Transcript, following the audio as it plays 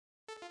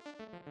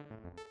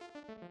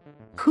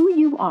Who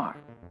you are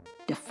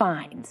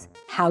defines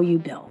how you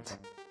build.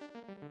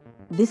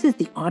 This is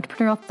the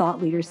Entrepreneurial Thought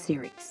Leaders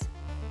Series,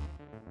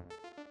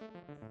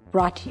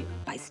 brought to you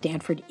by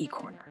Stanford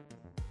eCorner.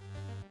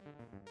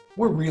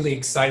 We're really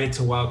excited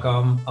to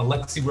welcome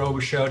Alexi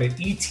Robichaux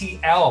to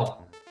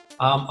ETL.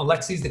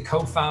 Alexi is the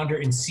co-founder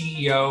and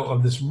CEO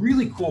of this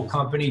really cool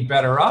company,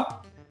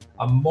 BetterUp,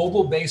 a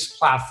mobile-based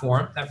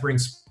platform that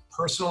brings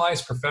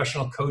personalized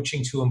professional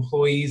coaching to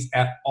employees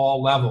at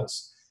all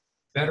levels.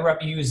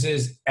 BetterUp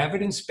uses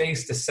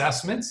evidence-based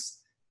assessments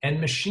and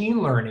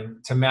machine learning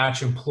to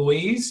match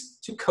employees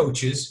to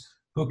coaches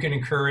who can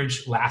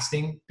encourage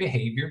lasting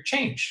behavior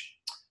change.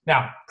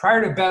 Now,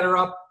 prior to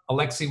BetterUp,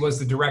 Alexi was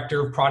the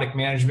director of product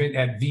management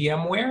at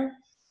VMware,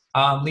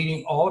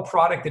 leading all the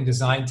product and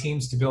design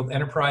teams to build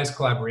enterprise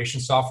collaboration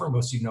software.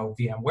 Most of you know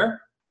VMware.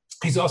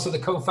 He's also the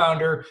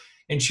co-founder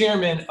and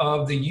chairman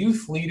of the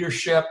Youth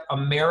Leadership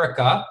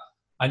America,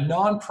 a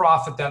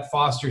nonprofit that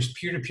fosters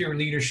peer-to-peer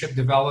leadership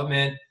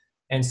development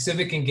and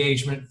civic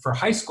engagement for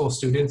high school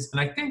students.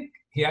 And I think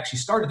he actually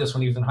started this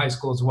when he was in high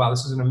school as well.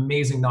 This is an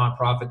amazing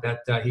nonprofit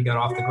that he got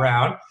off the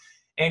ground.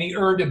 And he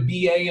earned a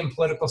BA in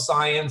political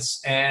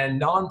science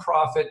and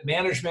nonprofit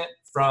management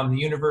from the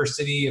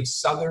University of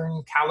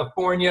Southern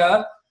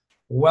California.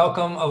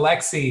 Welcome,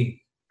 Alexi.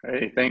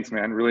 Hey, thanks,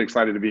 man. Really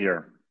excited to be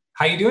here.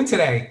 How you doing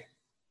today?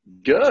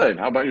 Good.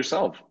 How about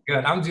yourself?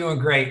 Good. I'm doing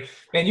great.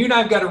 Man, you and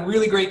I have got a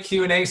really great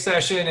Q&A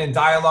session and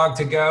dialogue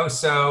to go.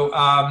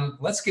 So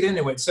let's get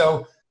into it.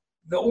 So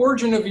the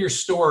origin of your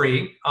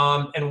story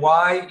and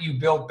why you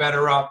built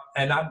BetterUp,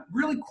 and I'm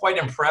really quite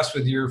impressed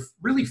with your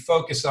really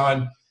focus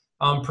on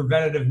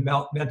preventative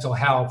mental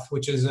health,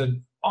 which is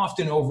an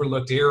often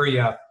overlooked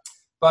area.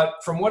 But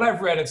from what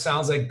I've read, it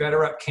sounds like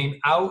BetterUp came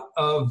out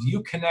of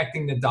you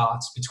connecting the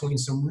dots between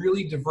some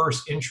really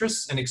diverse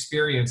interests and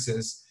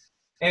experiences.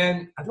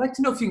 And I'd like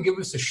to know if you can give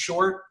us a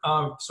short,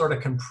 sort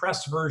of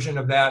compressed version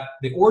of that,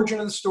 the origin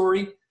of the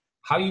story,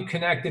 how you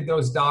connected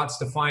those dots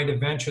to find a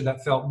venture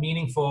that felt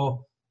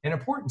meaningful and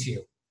important to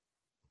you.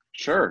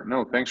 Sure.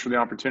 No, thanks for the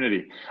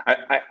opportunity.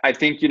 I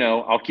think,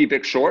 I'll keep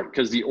it short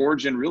because the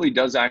origin really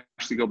does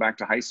actually go back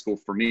to high school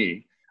for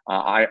me.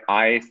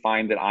 I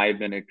find that I've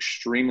been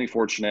extremely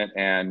fortunate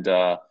and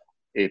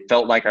it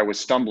felt like I was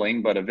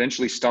stumbling, but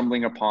eventually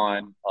stumbling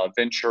upon a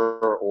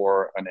venture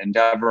or an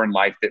endeavor in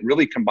life that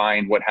really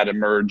combined what had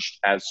emerged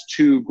as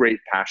two great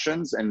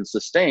passions and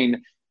sustained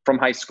from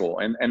high school.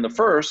 And the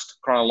first,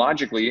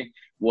 chronologically,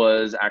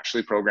 was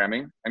actually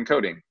programming and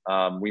coding.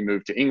 We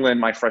moved to England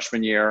my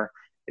freshman year.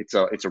 It's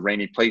a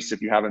rainy place if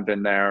you haven't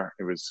been there.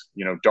 It was,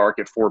 dark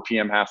at 4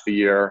 p.m. half the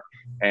year.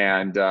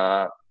 And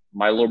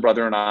my little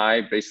brother and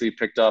I basically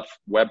picked up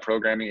web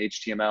programming,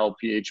 HTML,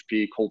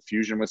 PHP, Cold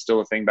Fusion was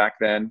still a thing back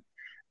then,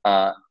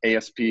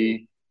 ASP,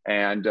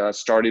 and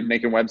started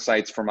making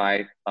websites for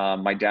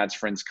my dad's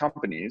friends'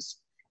 companies.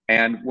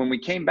 And when we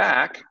came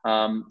back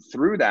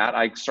through that,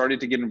 I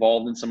started to get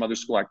involved in some other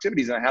school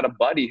activities. And I had a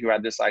buddy who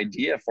had this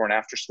idea for an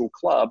after-school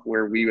club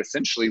where we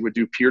essentially would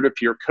do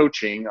peer-to-peer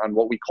coaching on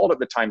what we called at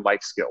the time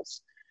life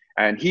skills.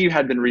 And he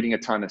had been reading a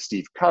ton of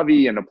Steve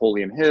Covey and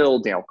Napoleon Hill,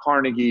 Dale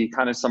Carnegie,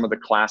 kind of some of the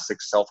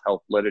classic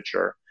self-help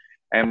literature,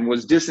 and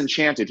was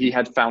disenchanted. He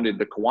had founded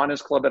the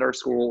Kiwanis Club at our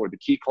school, or the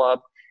Key Club,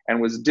 and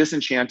was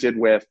disenchanted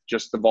with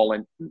just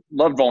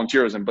loved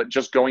volunteerism, but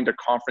just going to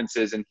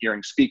conferences and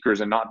hearing speakers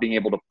and not being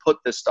able to put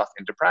this stuff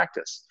into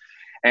practice.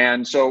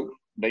 And so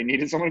they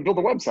needed someone to build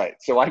a website.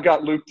 So I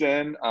got looped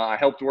in. I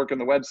helped work on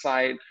the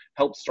website,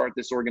 helped start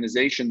this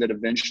organization that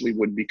eventually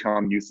would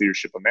become Youth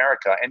Leadership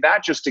America. And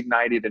that just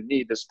ignited in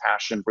me this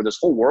passion for this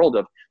whole world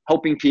of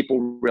helping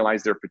people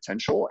realize their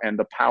potential and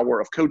the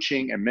power of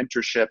coaching and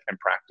mentorship and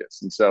practice.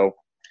 And so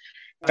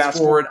fast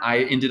forward, I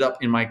ended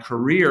up in my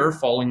career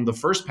following the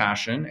first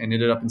passion and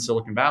ended up in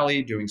Silicon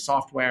Valley doing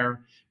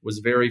software. Was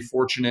very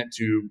fortunate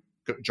to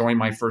join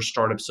my first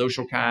startup,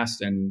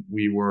 Socialcast, and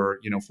we were,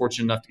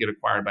 fortunate enough to get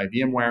acquired by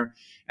VMware.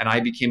 And I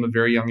became a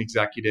very young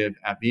executive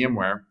at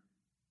VMware,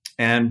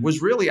 and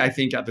was really, I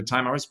think, at the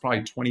time I was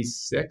probably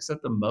 26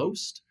 at the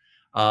most.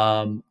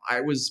 I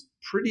was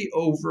pretty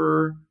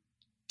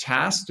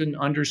tasked and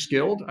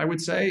underskilled, I would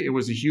say. It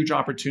was a huge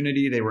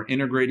opportunity. They were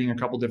integrating a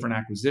couple different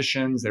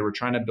acquisitions. They were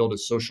trying to build a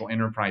social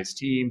enterprise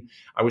team.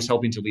 I was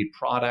helping to lead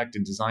product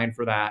and design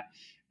for that.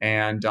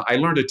 And I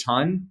learned a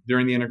ton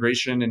during the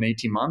integration in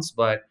 18 months,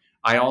 but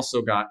I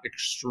also got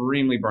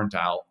extremely burnt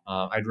out.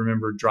 I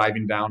remember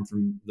driving down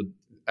from the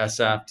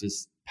SF to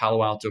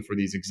Palo Alto for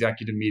these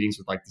executive meetings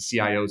with like the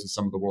CIOs of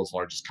some of the world's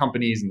largest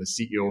companies and the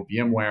CEO of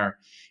VMware.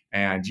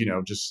 And,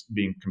 just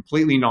being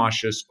completely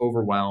nauseous,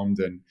 overwhelmed.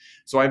 And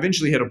so I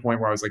eventually hit a point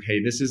where I was like,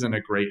 hey, this isn't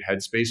a great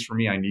headspace for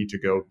me. I need to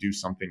go do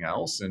something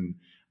else. And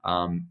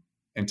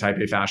in type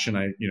A fashion,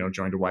 I,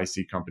 joined a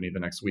YC company the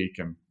next week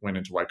and went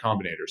into Y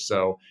Combinator.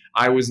 So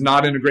I was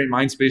not in a great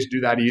mind space to do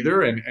that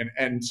either.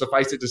 And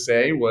suffice it to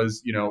say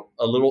was,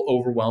 a little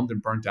overwhelmed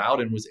and burnt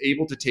out, and was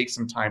able to take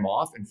some time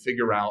off and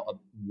figure out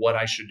what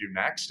I should do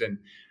next. And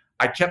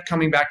I kept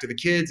coming back to the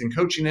kids and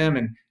coaching them,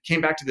 and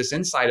came back to this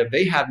insight of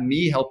they have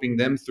me helping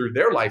them through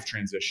their life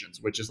transitions,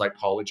 which is like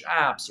college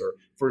apps or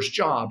first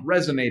job,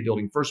 resume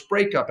building, first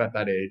breakup at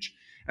that age.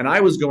 And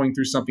I was going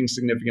through something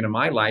significant in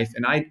my life,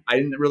 and I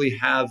didn't really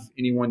have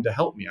anyone to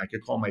help me. I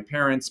could call my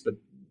parents, but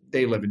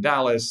they live in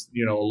Dallas,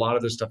 a lot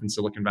of their stuff in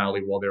Silicon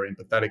Valley, while they're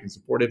empathetic and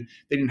supportive,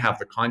 they didn't have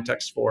the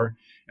context for.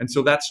 And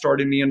so that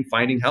started me in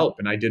finding help,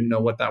 and I didn't know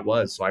what that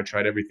was. So I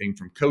tried everything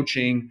from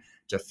coaching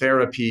to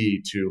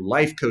therapy to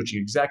life coaching,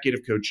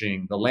 executive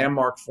coaching, the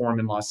Landmark Forum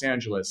in Los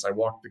Angeles. I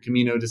walked the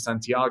Camino de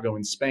Santiago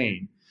in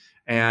Spain,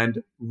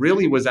 and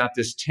really was at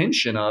this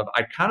tension of,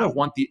 I kind of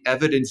want the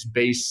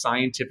evidence-based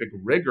scientific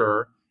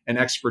rigor and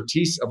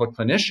expertise of a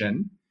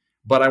clinician,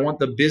 but I want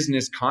the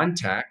business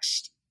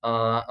context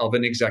of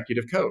an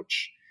executive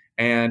coach.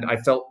 And I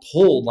felt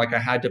pulled like I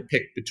had to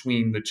pick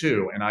between the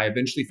two. And I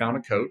eventually found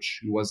a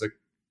coach who was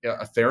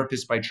a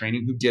therapist by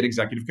training who did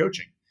executive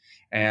coaching.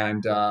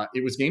 And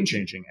it was game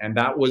changing. And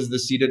that was the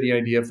seed of the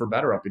idea for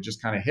BetterUp. It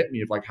just kind of hit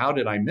me of like, how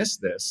did I miss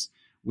this?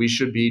 We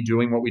should be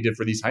doing what we did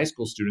for these high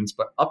school students,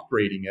 but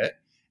upgrading it.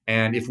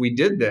 And if we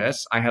did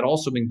this, I had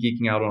also been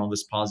geeking out on all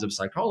this positive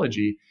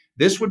psychology.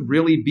 This would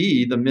really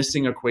be the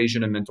missing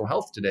equation in mental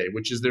health today,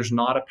 which is there's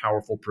not a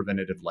powerful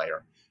preventative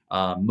layer.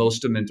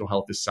 Most of mental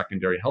health is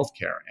secondary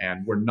healthcare,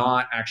 and we're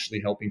not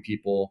actually helping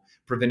people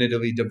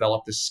preventatively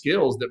develop the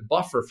skills that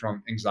buffer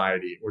from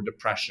anxiety or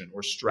depression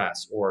or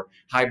stress or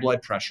high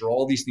blood pressure,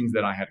 all these things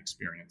that I had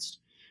experienced.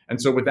 And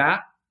so with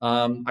that,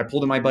 I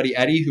pulled in my buddy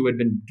Eddie, who had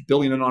been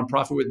building a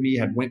nonprofit with me,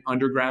 had went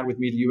undergrad with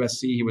me to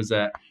USC. He was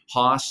at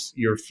Haas,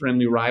 your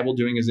friendly rival,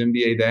 doing his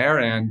MBA there.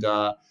 And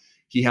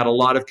he had a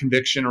lot of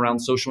conviction around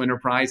social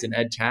enterprise and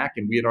ed tech,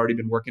 and we had already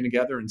been working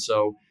together. And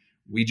so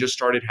we just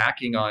started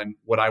hacking on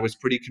what I was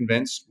pretty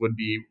convinced would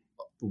be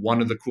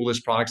one of the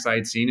coolest products I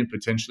had seen and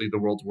potentially the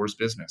world's worst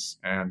business.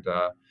 And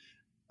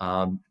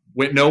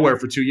went nowhere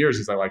for 2 years,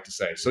 as I like to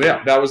say. So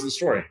yeah, that was the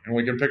story. And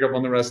we can pick up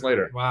on the rest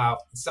later. Wow.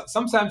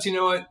 Sometimes,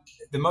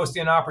 the most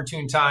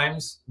inopportune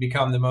times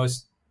become the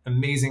most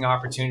amazing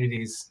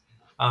opportunities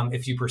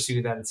if you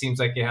pursue that. It seems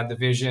like you had the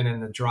vision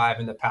and the drive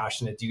and the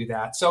passion to do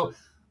that. So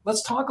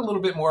let's talk a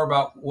little bit more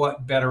about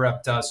what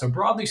BetterUp does. So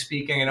broadly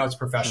speaking, I know it's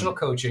professional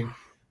coaching,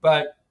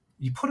 but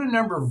you put a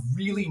number of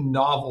really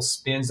novel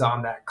spins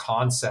on that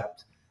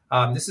concept.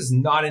 This is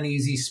not an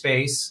easy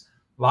space.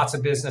 Lots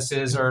of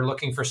businesses are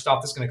looking for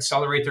stuff that's going to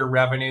accelerate their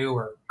revenue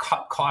or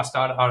cut cost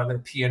out of their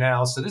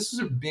P&L. So this is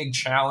a big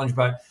challenge,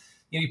 but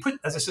you put,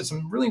 as I said,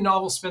 some really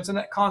novel spins on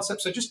that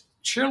concept. So just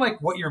share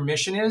what your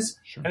mission is.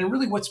 Sure. And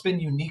really what's been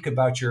unique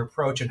about your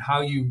approach and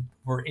how you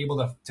were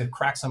able to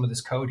crack some of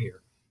this code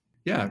here.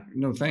 Yeah,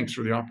 no, thanks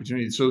for the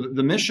opportunity. So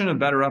the mission of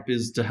BetterUp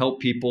is to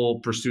help people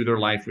pursue their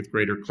life with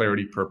greater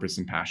clarity, purpose,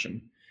 and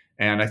passion.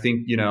 And I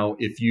think,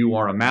 if you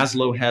are a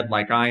Maslow head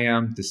like I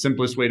am, the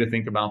simplest way to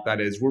think about that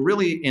is we're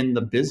really in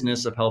the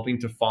business of helping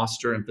to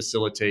foster and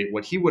facilitate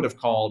what he would have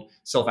called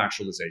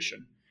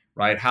self-actualization,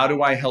 right? How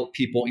do I help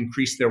people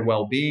increase their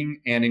well-being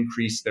and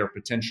increase their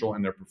potential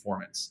and their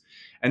performance?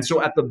 And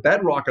so at the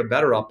bedrock of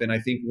BetterUp, and I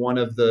think one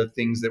of the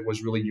things that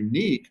was really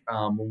unique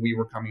when we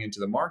were coming into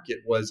the market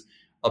was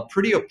a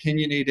pretty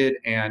opinionated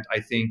and I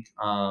think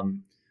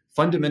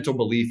fundamental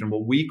belief in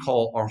what we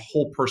call our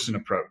whole person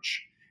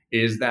approach,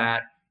 is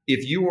that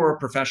if you are a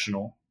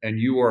professional and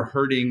you are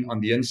hurting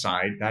on the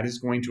inside, that is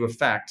going to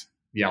affect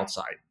the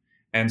outside.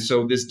 And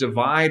so this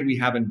divide we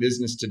have in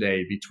business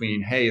today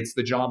between, hey, it's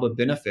the job of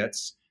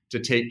benefits to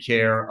take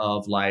care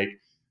of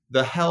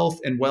the health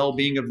and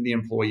well-being of the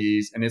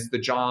employees, and it's the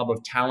job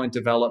of talent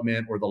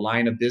development or the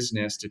line of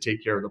business to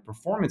take care of the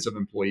performance of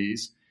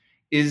employees,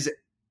 is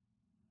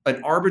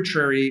an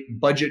arbitrary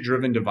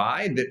budget-driven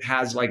divide that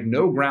has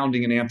no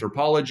grounding in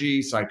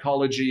anthropology,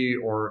 psychology,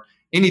 or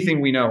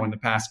anything we know in the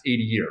past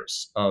 80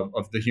 years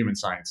of the human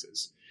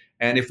sciences.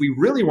 And if we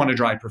really want to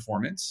drive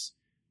performance,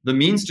 the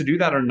means to do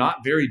that are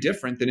not very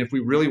different than if we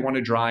really want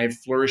to drive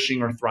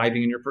flourishing or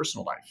thriving in your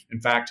personal life. In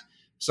fact,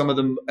 some of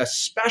them,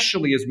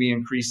 especially as we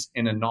increase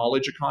in a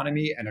knowledge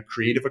economy and a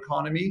creative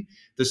economy,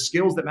 the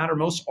skills that matter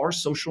most are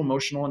social,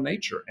 emotional in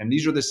nature. And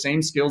these are the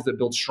same skills that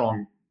build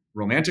strong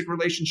romantic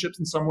relationships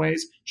in some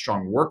ways,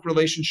 strong work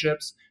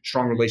relationships,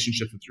 strong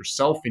relationships with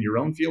yourself and your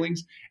own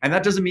feelings. And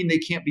that doesn't mean they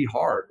can't be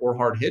hard or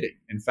hard hitting.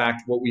 In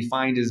fact, what we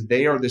find is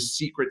they are the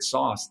secret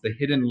sauce, the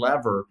hidden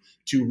lever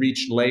to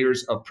reach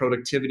layers of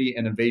productivity,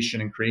 innovation,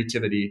 and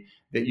creativity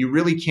that you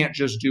really can't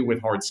just do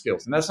with hard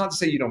skills. And that's not to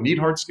say you don't need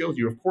hard skills.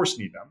 You, of course,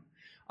 need them.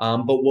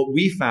 But what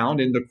we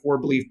found, and the core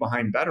belief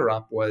behind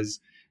BetterUp, was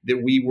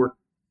that we were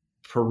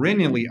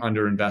perennially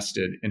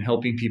underinvested in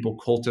helping people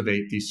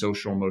cultivate these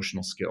social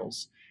emotional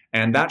skills.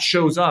 And that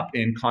shows up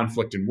in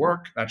conflict in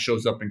work, that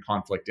shows up in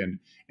conflict in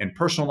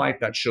personal life,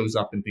 that shows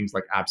up in things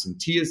like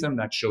absenteeism,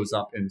 that shows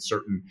up in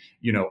certain,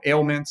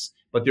 ailments.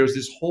 But there's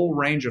this whole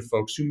range of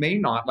folks who may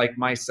not, like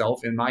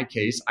myself, in my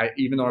case,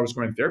 even though I was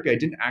going to therapy, I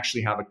didn't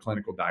actually have a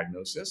clinical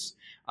diagnosis,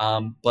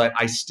 but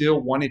I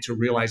still wanted to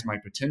realize my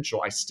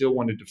potential. I still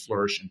wanted to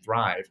flourish and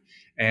thrive.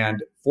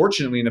 And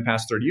fortunately, in the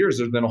past 30 years,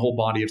 there's been a whole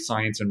body of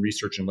science and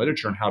research and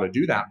literature on how to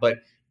do that. But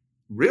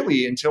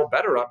really until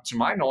BetterUp, to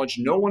my knowledge,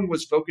 no one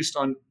was focused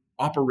on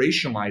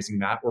operationalizing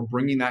that or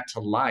bringing that to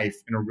life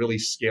in a really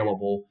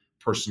scalable,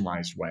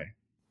 personalized way.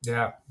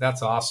 Yeah,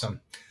 that's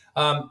awesome.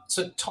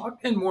 So talk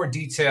in more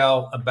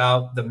detail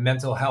about the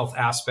mental health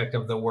aspect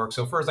of the work.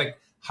 So first, like,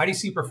 how do you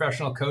see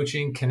professional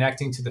coaching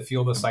connecting to the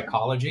field of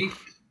psychology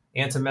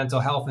and to mental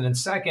health? And then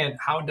second,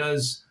 how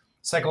does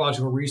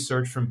psychological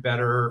research from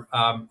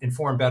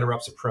inform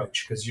BetterUp's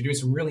approach? Because you're doing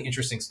some really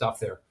interesting stuff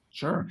there.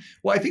 Sure.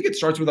 Well, I think it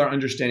starts with our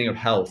understanding of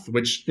health,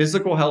 which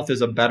physical health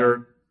is a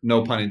better,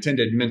 no pun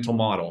intended, mental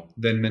model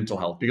than mental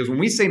health. Because when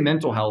we say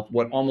mental health,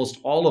 what almost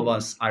all of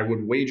us, I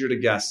would wager to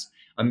guess,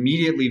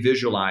 immediately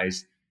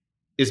visualize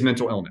is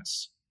mental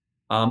illness.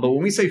 But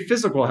when we say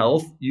physical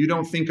health, you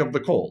don't think of the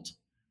cold,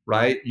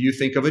 right? You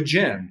think of a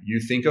gym,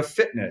 you think of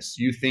fitness,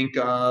 you think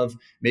of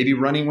maybe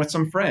running with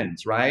some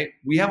friends, right?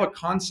 We have a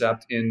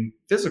concept in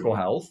physical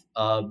health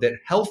that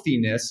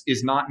healthiness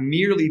is not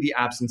merely the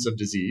absence of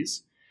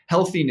disease.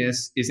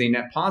 Healthiness is a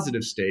net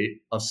positive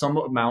state of some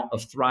amount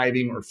of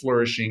thriving or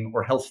flourishing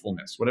or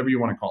healthfulness, whatever you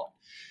want to call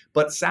it.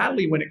 But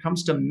sadly, when it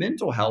comes to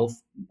mental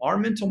health, our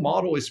mental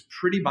model is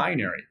pretty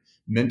binary.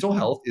 Mental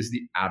health is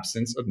the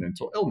absence of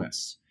mental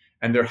illness.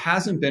 And there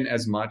hasn't been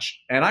as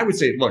much. And I would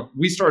say, look,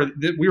 we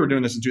were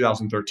doing this in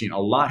 2013. A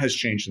lot has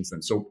changed since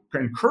then. So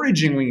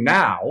encouragingly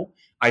now,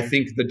 I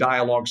think the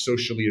dialogue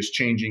socially is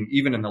changing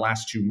even in the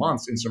last 2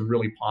 months in some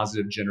really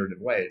positive, generative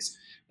ways.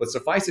 But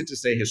suffice it to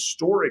say,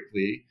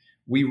 historically,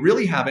 we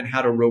really haven't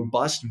had a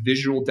robust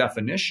visual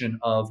definition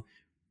of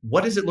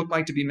what does it look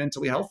like to be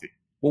mentally healthy?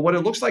 Well, what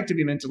it looks like to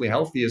be mentally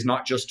healthy is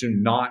not just to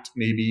not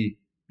maybe,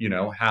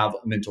 have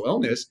a mental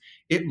illness.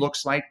 It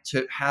looks like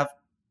to have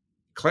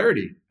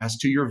clarity as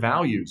to your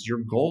values, your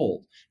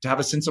goal, to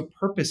have a sense of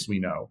purpose,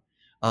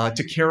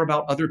 to care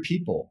about other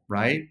people,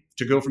 right?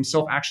 To go from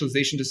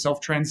self-actualization to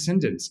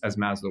self-transcendence, as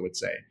Maslow would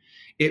say.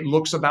 It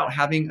looks about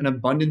having an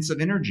abundance of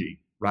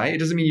energy, right? It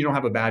doesn't mean you don't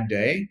have a bad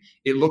day.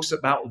 It looks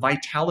about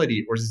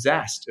vitality or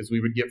zest, as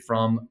we would get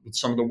from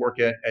some of the work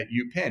at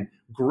UPenn.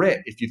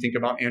 Grit, if you think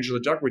about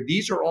Angela Duckworth.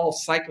 These are all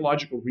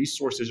psychological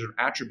resources or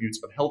attributes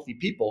of healthy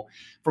people.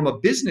 From a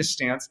business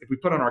stance, if we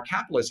put on our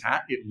capitalist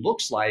hat, it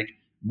looks like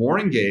more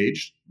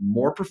engaged,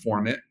 more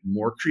performant,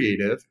 more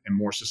creative, and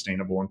more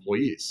sustainable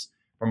employees.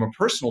 From a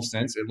personal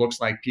sense, it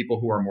looks like people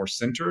who are more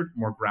centered,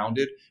 more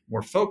grounded,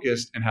 more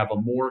focused, and have a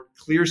more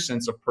clear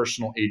sense of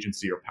personal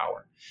agency or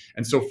power.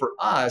 And so for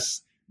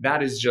us,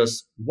 that is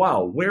just,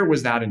 wow, where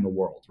was that in the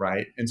world,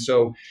 right? And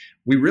so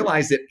we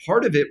realized that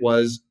part of it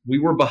was we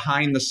were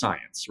behind the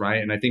science,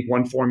 right? And I think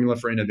one formula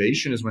for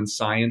innovation is when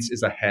science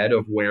is ahead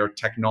of where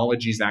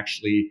technologies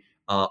actually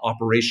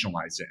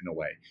operationalize it in a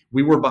way.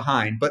 We were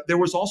behind, but there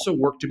was also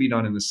work to be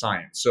done in the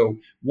science. So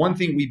one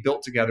thing we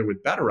built together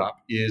with BetterUp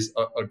is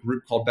a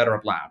group called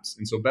BetterUp Labs.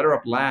 And so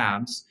BetterUp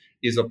Labs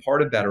is a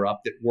part of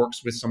BetterUp that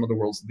works with some of the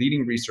world's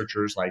leading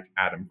researchers like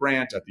Adam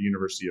Grant at the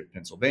University of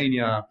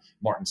Pennsylvania,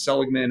 Martin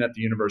Seligman at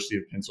the University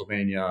of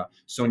Pennsylvania,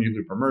 Sonia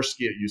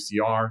Luper-Mirsky at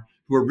UCR,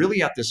 who are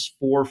really at this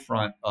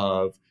forefront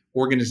of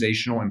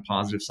organizational and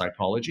positive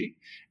psychology.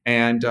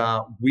 And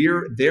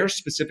they're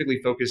specifically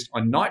focused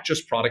on not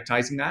just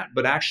productizing that,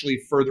 but actually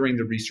furthering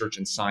the research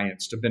and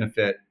science to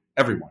benefit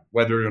everyone,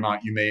 whether or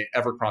not you may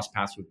ever cross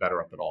paths with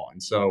BetterUp at all.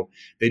 And so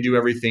they do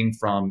everything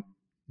from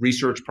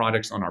research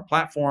products on our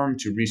platform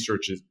to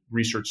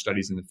research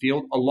studies in the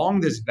field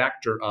along this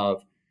vector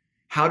of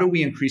how do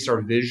we increase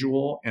our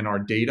visual and our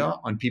data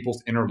on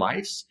people's inner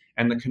lives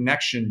and the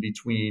connection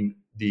between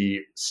the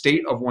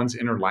state of one's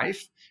inner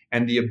life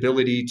and the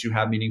ability to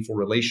have meaningful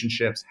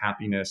relationships,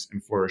 happiness,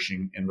 and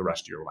flourishing in the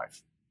rest of your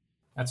life.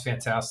 That's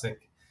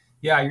fantastic.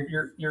 Yeah,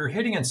 you're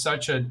hitting in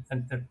such an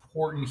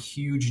important,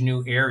 huge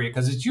new area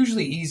because it's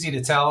usually easy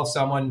to tell if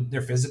someone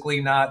they're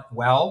physically not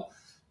well.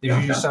 There's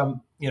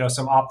usually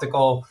some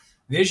optical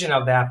vision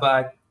of that.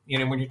 But,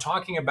 when you're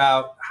talking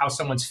about how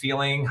someone's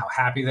feeling, how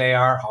happy they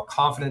are, how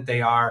confident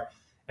they are,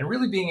 and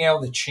really being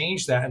able to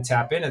change that and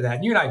tap into that.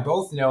 And you and I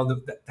both know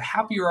the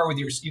happier you are with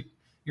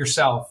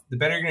yourself, the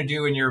better you're going to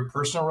do in your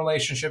personal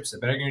relationships, the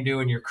better you're going to do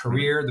in your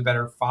career, the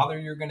better father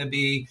you're going to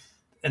be,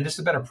 and just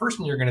the better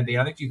person you're going to be.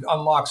 I think you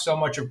unlock so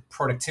much of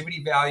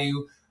productivity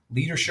value,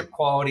 leadership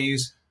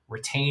qualities,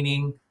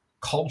 retaining,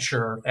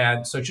 culture.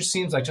 And so it just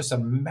seems like just a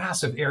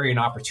massive area and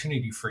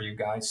opportunity for you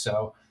guys.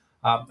 So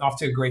off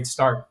to a great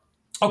start.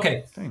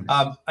 Okay.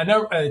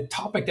 A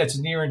topic that's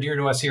near and dear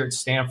to us here at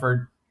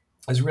Stanford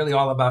is really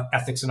all about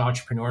ethics and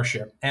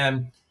entrepreneurship.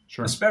 And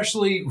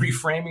especially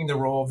reframing the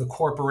role of the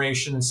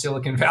corporation in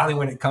Silicon Valley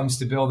when it comes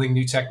to building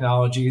new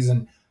technologies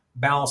and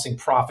balancing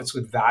profits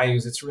with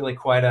values. It's really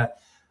quite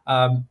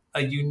a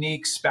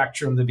unique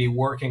spectrum to be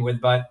working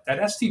with. But at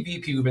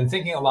STVP, we've been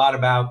thinking a lot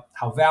about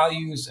how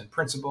values and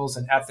principles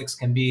and ethics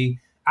can be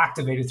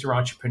activated through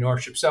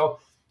entrepreneurship. So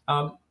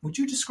would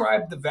you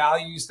describe the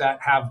values that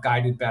have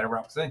guided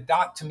BetterUp? I think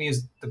that to me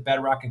is the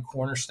bedrock and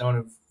cornerstone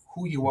of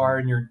who you are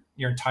and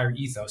your entire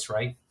ethos,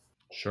 right?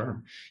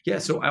 Sure. Yeah.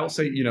 So I'll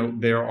say,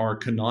 there are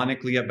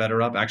canonically at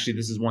BetterUp, actually,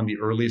 this is one of the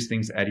earliest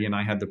things Eddie and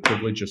I had the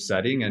privilege of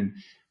setting. And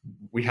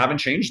we haven't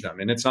changed them.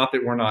 And it's not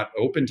that we're not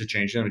open to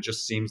changing them. It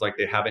just seems like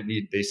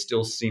they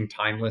still seem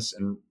timeless,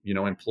 and,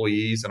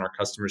 employees and our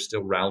customers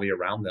still rally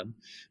around them.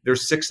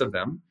 There's 6 of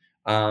them.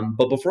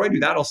 But before I do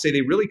that, I'll say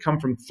they really come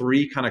from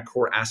 3 kind of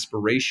core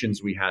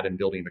aspirations we had in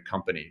building the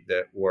company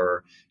that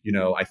were,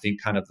 I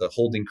think kind of the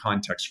holding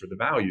context for the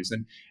values.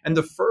 And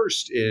the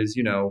first is,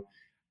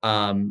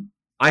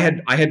 I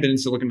had been in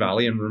Silicon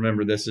Valley, and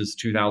remember, this is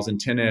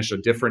 2010-ish, a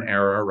different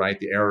era, right?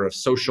 The era of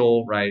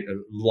social, right? A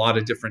lot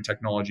of different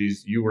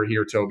technologies. You were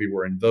here, Toby,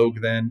 were in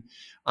vogue then.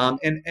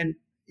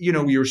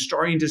 We were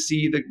starting to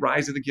see the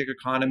rise of the gig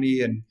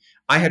economy. And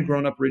I had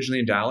grown up originally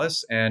in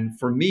Dallas. And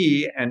for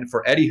me and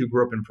for Eddie, who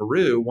grew up in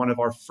Peru, one of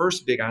our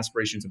first big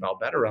aspirations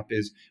about BetterUp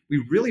is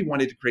we really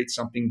wanted to create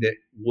something that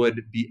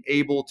would be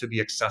able to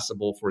be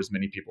accessible for as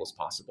many people as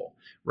possible,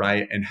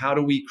 right? And how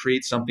do we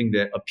create something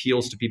that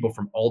appeals to people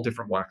from all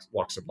different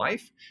walks of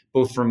life,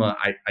 both from a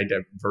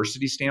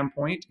diversity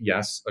standpoint,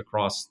 yes,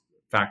 across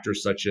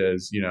factors such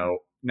as,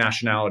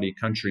 nationality,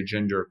 country,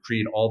 gender,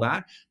 creed, all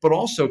that, but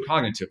also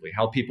cognitively,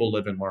 how people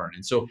live and learn.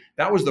 And so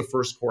that was the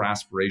first core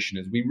aspiration,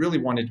 is we really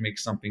wanted to make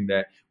something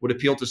that would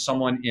appeal to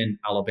someone in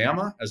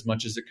Alabama as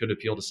much as it could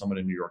appeal to someone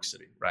in New York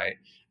City, right?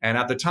 And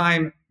at the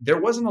time, there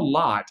wasn't a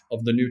lot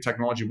of the new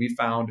technology we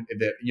found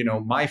that,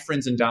 my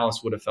friends in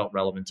Dallas would have felt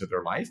relevant to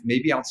their life,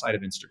 maybe outside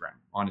of Instagram,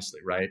 honestly,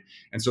 right?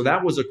 And so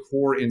that was a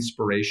core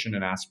inspiration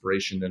and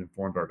aspiration that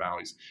informed our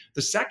values.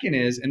 The second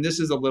is, and this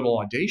is a little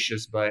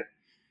audacious, but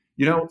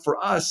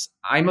for us,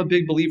 I'm a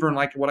big believer in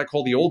like what I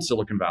call the old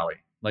Silicon Valley,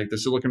 like the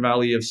Silicon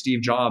Valley of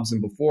Steve Jobs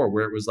and before,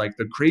 where it was like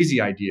the crazy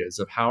ideas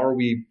of how are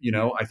we,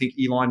 I think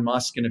Elon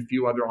Musk and a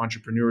few other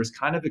entrepreneurs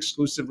kind of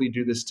exclusively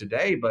do this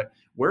today, but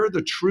where are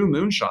the true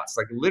moonshots,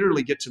 like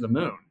literally get to the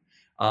moon?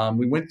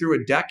 We went through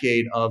a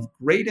decade of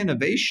great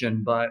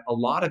innovation, but a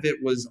lot of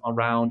it was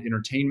around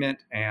entertainment,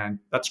 and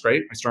that's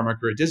great. I started my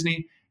career at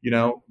Disney,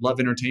 love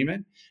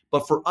entertainment.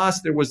 But for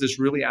us, there was this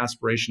really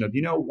aspiration of,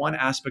 one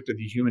aspect of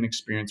the human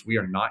experience we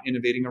are not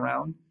innovating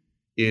around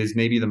is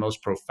maybe the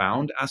most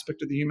profound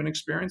aspect of the human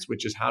experience,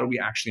 which is how do we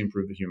actually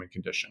improve the human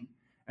condition?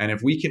 And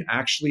if we can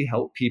actually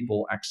help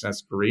people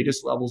access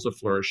greatest levels of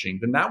flourishing,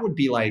 then that would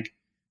be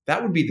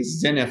the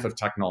zenith of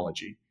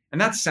technology. And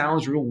that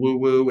sounds real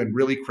woo-woo and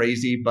really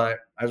crazy, but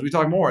as we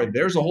talk more,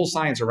 there's a whole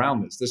science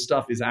around this. This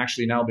stuff is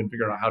actually now been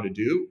figured out how to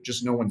do,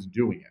 just no one's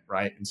doing it,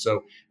 right? And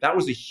so that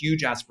was a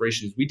huge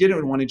aspiration. We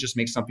didn't want to just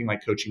make something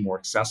like coaching more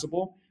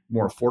accessible,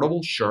 more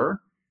affordable, sure.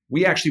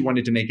 We actually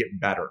wanted to make it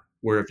better,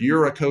 where if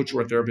you're a coach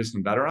or a therapist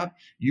in BetterUp,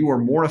 you are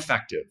more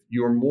effective,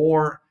 you are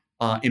more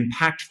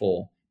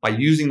impactful by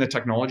using the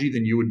technology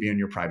than you would be in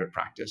your private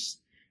practice.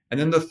 And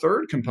then the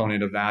third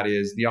component of that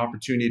is the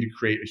opportunity to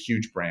create a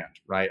huge brand,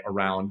 right,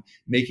 around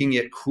making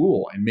it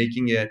cool and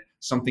making it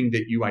something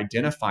that you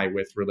identify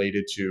with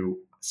related to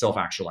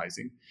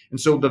self-actualizing. And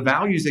so the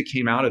values that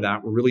came out of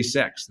that were really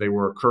 6. They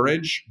were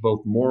courage, both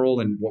moral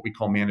and what we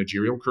call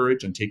managerial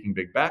courage and taking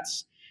big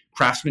bets,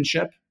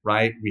 craftsmanship,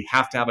 right? We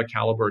have to have a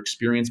caliber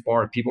experience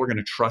bar. If people are going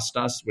to trust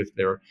us with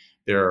their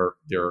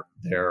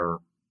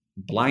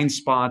blind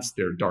spots,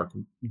 their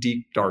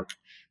deep, dark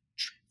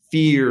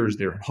fears,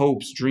 their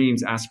hopes,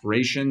 dreams,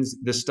 aspirations,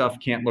 this stuff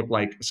can't look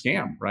like a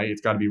scam, right? It's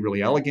got to be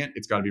really elegant.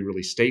 It's got to be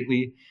really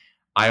stately.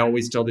 I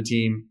always tell the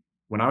team,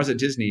 when I was at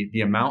Disney,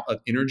 the amount of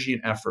energy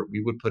and effort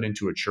we would put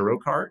into a churro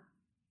cart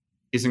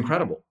is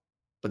incredible.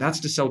 But that's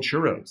to sell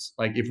churros.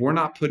 Like if we're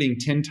not putting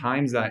 10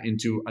 times that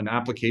into an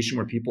application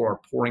where people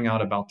are pouring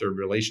out about their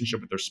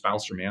relationship with their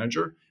spouse or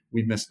manager,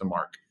 we've missed the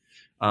mark.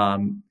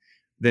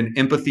 Then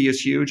empathy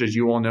is huge. As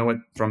you all know it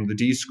from the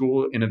D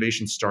school,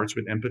 innovation starts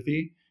with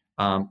empathy.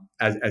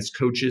 As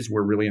coaches,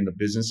 we're really in the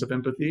business of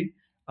empathy,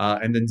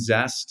 and then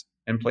zest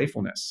and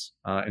playfulness.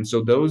 And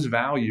so those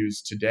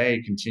values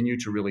today continue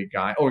to really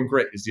guide. Oh, and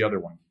grit is the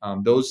other one.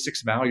 Those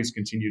 6 values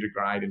continue to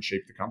guide and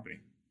shape the company.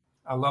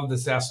 I love the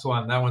zest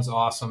one. That one's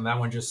awesome. That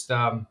one just,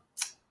 God,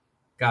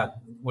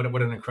 what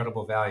an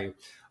incredible value.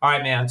 All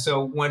right, man.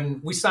 So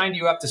when we signed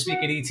you up to speak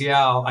at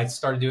ETL, I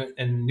started doing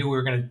and knew we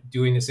were going to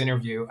doing this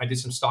interview. I did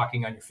some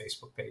stalking on your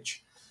Facebook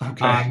page.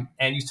 Okay.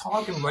 And you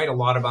talk and write a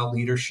lot about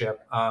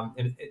leadership,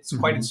 and it's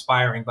quite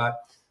inspiring. But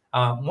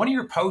one of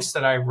your posts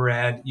that I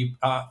read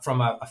from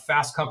a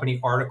Fast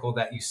Company article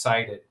that you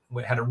cited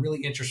had a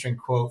really interesting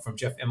quote from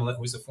Jeff Immelt,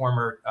 who was a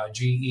former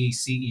GE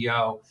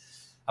CEO,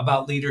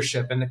 about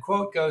leadership. And the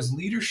quote goes,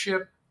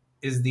 "Leadership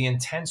is the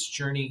intense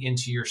journey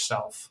into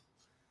yourself."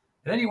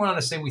 And then you went on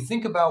to say, "We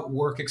think about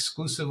work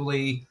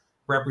exclusively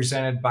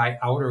represented by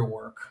outer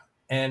work.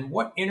 And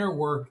what inner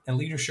work and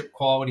leadership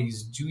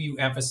qualities do you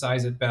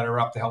emphasize at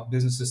BetterUp to help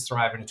businesses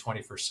thrive in the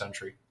 21st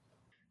century?"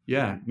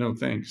 Yeah, no,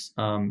 thanks.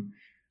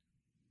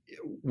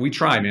 We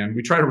try, man.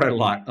 We try to write a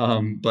lot.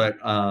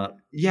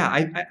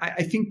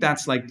 I think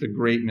that's like the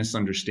great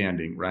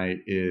misunderstanding, right?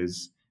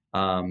 Is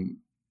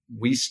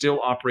we still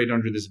operate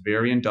under this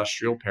very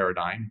industrial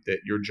paradigm that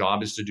your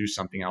job is to do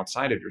something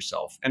outside of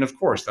yourself. And of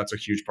course, that's a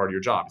huge part of your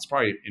job. It's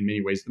probably in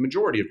many ways the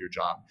majority of your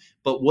job.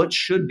 But what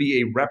should be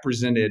a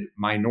represented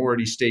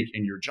minority stake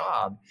in your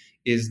job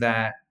is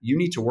that you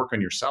need to work on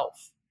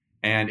yourself.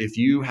 And if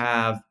you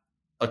have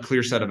a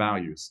clear set of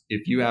values,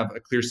 if you have a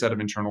clear set of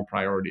internal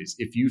priorities,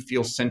 if you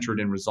feel centered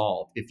and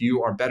resolved, if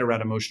you are better at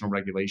emotional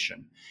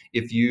regulation,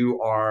 if you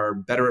are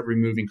better at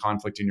removing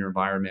conflict in your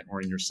environment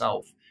or in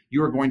yourself,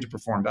 you are going to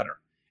perform better.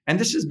 And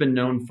this has been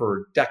known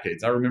for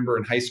decades. I remember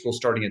in high school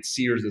starting at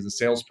Sears as a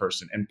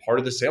salesperson, and part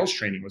of the sales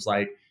training was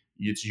like,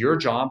 it's your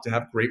job to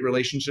have great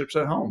relationships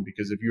at home,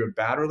 because if you have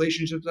bad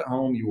relationships at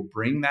home, you will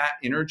bring that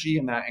energy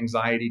and that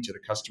anxiety to the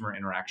customer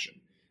interaction.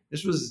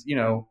 This was,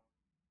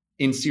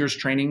 in Sears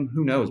training,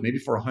 who knows, maybe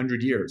for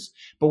 100 years.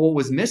 But what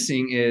was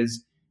missing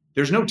is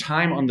there's no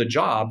time on the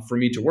job for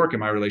me to work in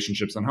my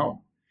relationships at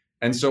home.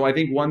 And so I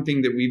think one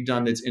thing that we've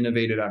done that's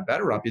innovated at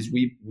BetterUp is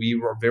we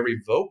were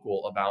very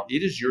vocal about,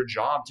 it is your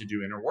job to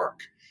do inner work.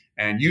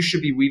 And you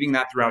should be weaving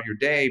that throughout your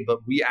day,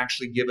 but we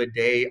actually give a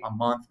day a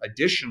month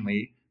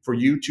additionally for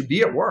you to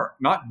be at work,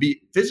 not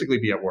be physically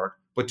be at work,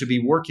 but to be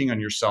working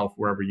on yourself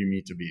wherever you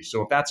need to be.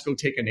 So if that's go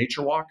take a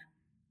nature walk,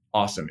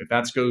 awesome. If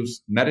that's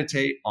goes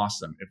meditate,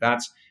 awesome. If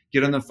that's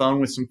get on the phone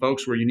with some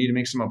folks where you need to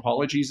make some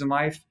apologies in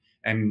life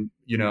and,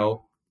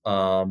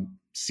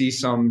 see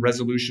some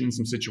resolution in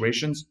some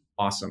situations,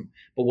 awesome.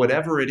 But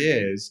whatever it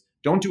is,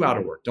 don't do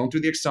outer work. Don't do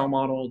the Excel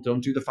model.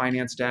 Don't do the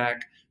finance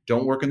deck.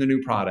 Don't work on the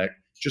new product.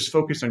 Just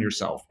focus on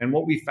yourself. And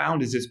what we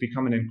found is it's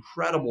become an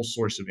incredible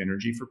source of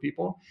energy for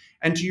people.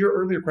 And to your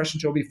earlier question,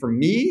 Toby, for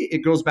me, it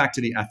goes back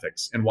to the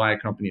ethics and why a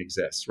company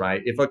exists,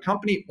 right? If a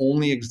company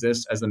only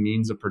exists as a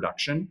means of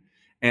production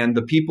and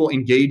the people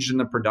engaged in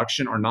the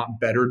production are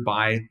not bettered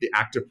by the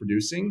act of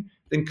producing,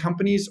 then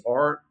companies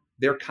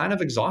they're kind of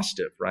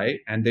exhaustive,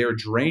 right? And they're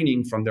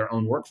draining from their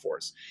own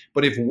workforce.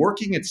 But if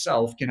working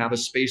itself can have a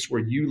space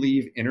where you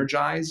leave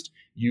energized,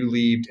 you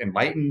leave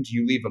enlightened,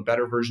 you leave a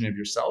better version of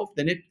yourself,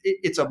 then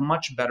it's a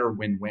much better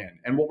win-win.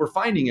 And what we're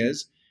finding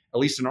is, at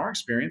least in our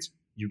experience,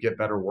 you get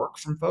better work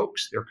from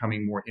folks. They're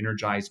coming more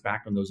energized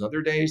back on those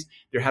other days.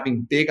 They're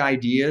having big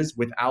ideas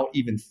without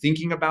even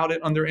thinking about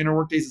it on their inner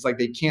work days. It's like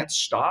they can't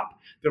stop.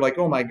 They're like,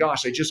 oh my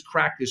gosh, I just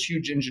cracked this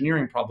huge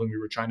engineering problem we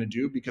were trying to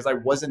do because I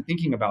wasn't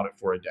thinking about it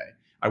for a day.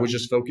 I was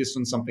just focused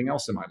on something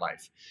else in my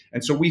life.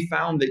 And so we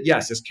found that,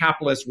 yes, as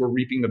capitalists, we're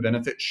reaping the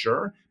benefits,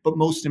 sure. But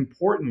most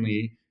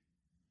importantly,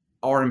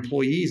 our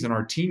employees and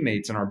our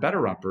teammates and our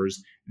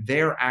BetterUppers,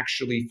 they're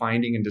actually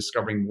finding and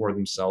discovering more of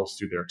themselves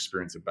through their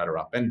experience of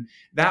BetterUp. And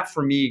that,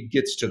 for me,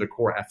 gets to the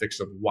core ethics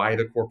of why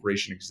the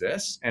corporation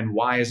exists and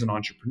why, as an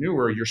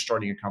entrepreneur, you're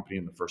starting a company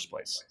in the first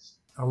place.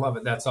 I love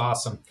it. That's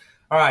awesome.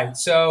 All right.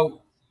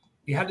 So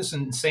you had this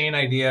insane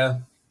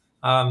idea.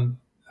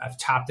 I've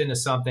tapped into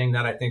something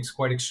that I think is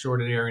quite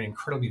extraordinary and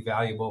incredibly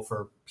valuable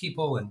for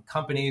people and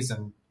companies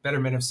and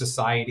betterment of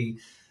society.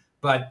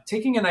 But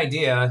taking an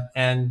idea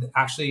and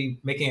actually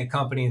making a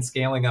company and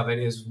scaling of it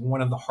is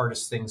one of the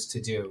hardest things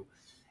to do.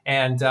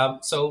 And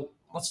so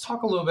let's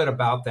talk a little bit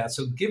about that.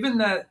 So given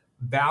that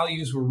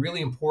values were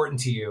really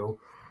important to you,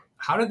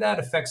 how did that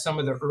affect some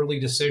of the early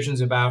decisions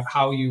about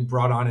how you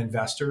brought on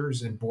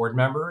investors and board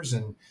members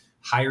and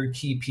hired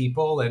key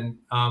people? And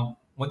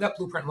what that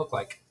blueprint look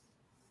like?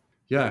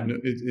 Yeah, no,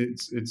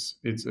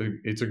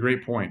 it's a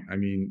great point. I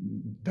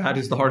mean, that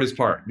is the hardest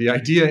part. The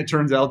idea, it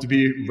turns out to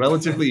be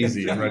relatively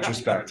easy in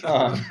retrospect.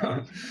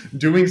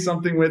 Doing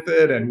something with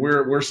it, and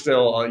we're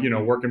still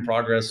work in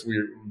progress.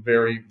 We're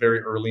very,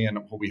 very early in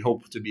what we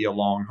hope to be a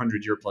long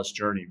 100-year plus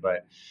journey.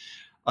 But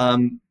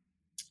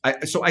I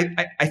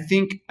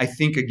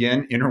think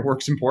again, inner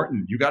work's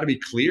important. You got to be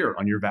clear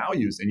on your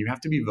values and you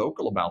have to be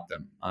vocal about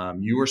them.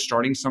 You are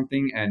starting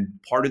something, and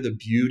part of the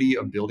beauty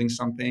of building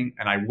something,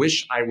 and I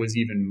wish I was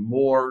even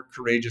more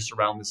courageous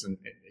around this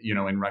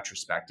in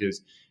retrospect,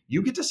 is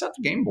you get to set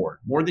the game board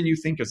more than you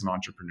think as an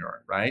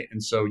entrepreneur, right?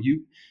 And so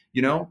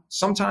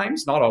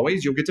sometimes, not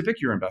always, you'll get to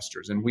pick your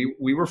investors, and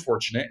we were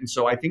fortunate. And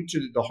so I think,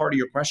 to the heart of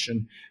your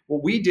question,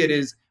 what we did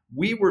is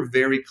we were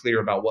very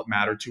clear about what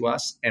mattered to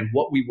us and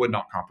what we would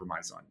not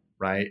compromise on,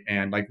 right?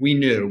 And we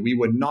knew we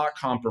would not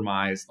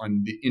compromise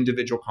on the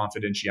individual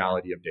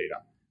confidentiality of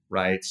data,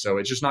 right? So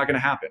it's just not going to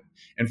happen.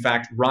 In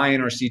fact, Ryan,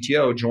 our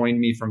CTO,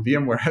 joined me from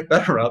VMware at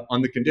BetterUp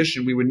on the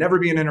condition we would never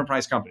be an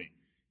enterprise company,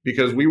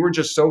 because we were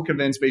just so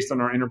convinced, based on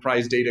our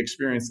enterprise data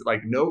experience,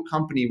 that no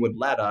company would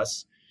let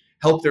us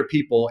help their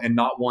people and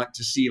not want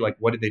to see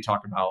what did they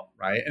talk about,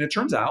 right? And it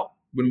turns out,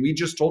 when we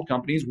just told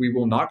companies we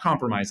will not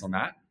compromise on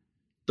that,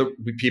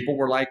 the people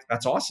were like,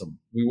 that's awesome.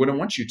 We wouldn't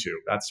want you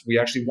to. We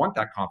actually want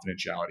that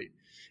confidentiality.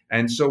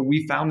 And so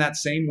we found that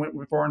same went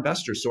with our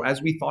investors. So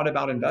as we thought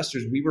about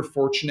investors, we were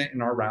fortunate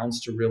in our rounds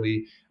to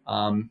really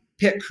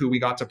pick who we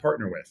got to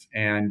partner with.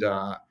 And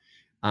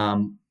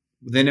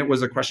then it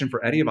was a question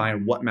for Eddie and I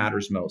on what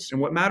matters most. And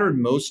what mattered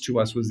most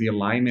to us was the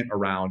alignment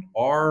around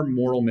our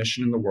moral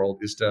mission in the world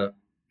it's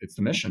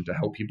the mission to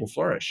help people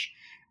flourish.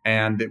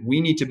 And that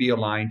we need to be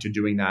aligned to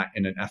doing that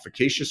in an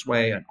efficacious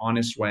way, an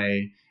honest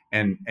way,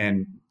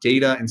 and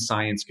data and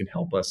science can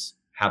help us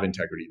have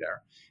integrity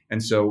there.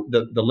 And so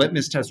the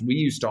litmus test we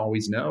used to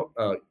always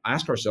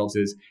ask ourselves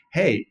is,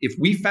 hey, if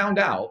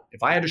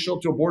I had to show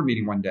up to a board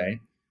meeting one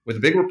day with a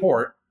big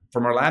report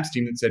from our labs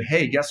team that said,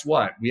 hey, guess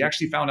what? We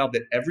actually found out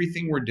that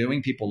everything we're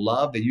doing, people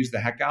love, they use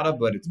the heck out of,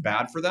 but it's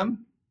bad for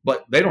them.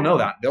 but they don't know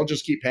that. They'll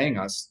just keep paying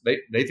us. They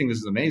think this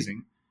is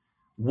amazing.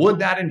 Would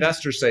that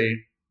investor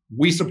say,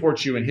 we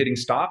support you in hitting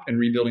stop and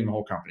rebuilding the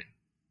whole company?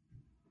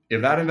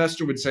 If that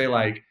investor would say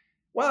like,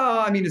 well,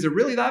 I mean, is it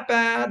really that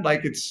bad?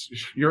 Like, it's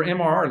your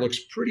MRR looks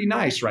pretty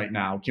nice right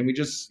now. Can we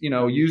just,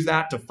 use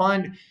that to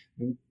fund?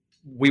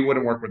 We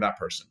wouldn't work with that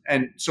person.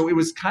 And so it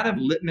was kind of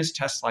litmus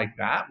tests like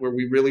that, where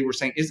we really were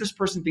saying, is this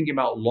person thinking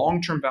about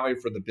long-term value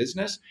for the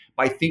business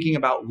by thinking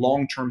about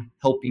long-term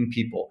helping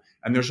people?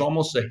 And there's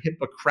almost a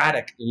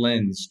Hippocratic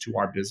lens to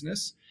our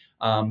business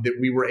that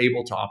we were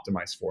able to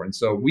optimize for. And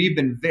so we've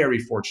been very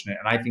fortunate,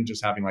 and I think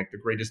just having like the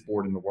greatest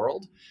board in the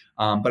world.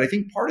 But I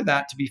think part of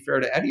that, to be fair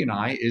to Eddie and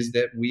I, is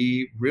that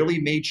we really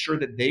made sure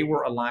that they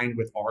were aligned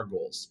with our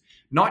goals.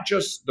 Not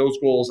just those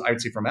goals, I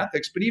would say, from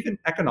ethics, but even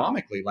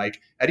economically. Like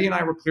Eddie and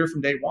I were clear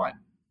from day one,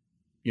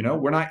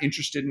 we're not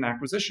interested in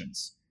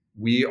acquisitions.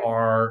 We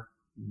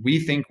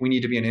think we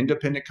need to be an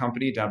independent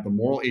company to have the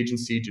moral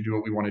agency to do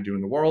what we want to do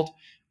in the world.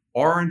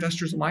 Are our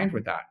investors aligned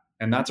with that?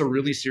 And that's a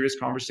really serious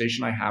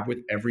conversation I have with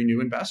every new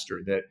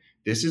investor, that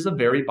this is a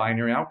very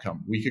binary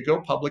outcome. We could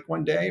go public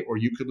one day, or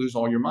you could lose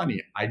all your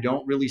money. I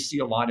don't really see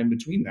a lot in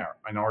between there.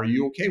 And are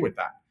you okay with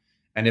that?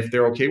 And if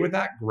they're okay with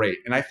that, great.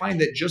 And I find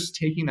that just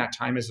taking that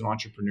time as an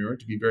entrepreneur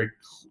to be very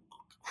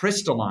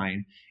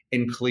crystalline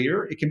and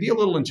clear, it can be a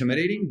little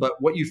intimidating,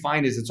 but what you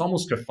find is it's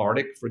almost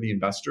cathartic for the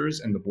investors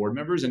and the board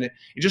members. And it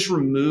just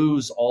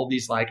removes all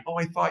these like, oh,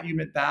 I thought you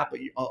meant that, but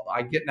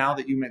I get now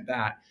that you meant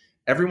that.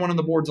 Everyone on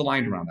the board's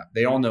aligned around that.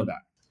 They all know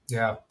that.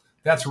 Yeah,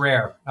 that's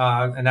rare.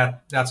 And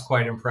that's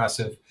quite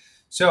impressive.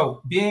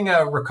 So being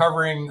a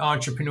recovering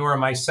entrepreneur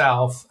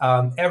myself,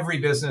 every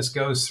business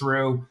goes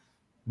through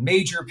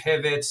major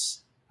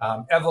pivots,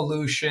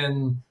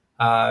 evolution,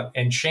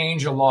 and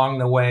change along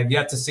the way. I've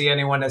yet to see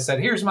anyone that said,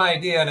 here's my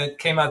idea, and it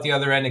came out the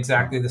other end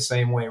exactly the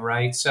same way,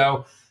 right?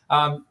 So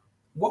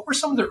what were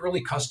some of the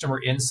early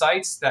customer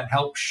insights that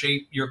helped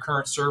shape your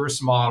current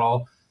service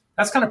model?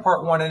 That's kind of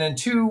part one. And then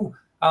two,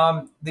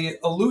 the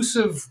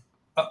elusive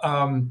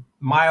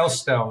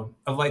milestone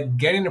of like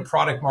getting a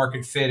product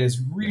market fit is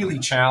really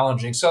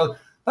challenging. So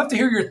I'd love to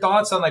hear your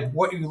thoughts on like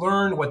what you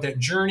learned, what that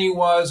journey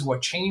was,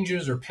 what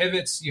changes or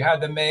pivots you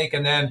had to make,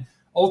 and then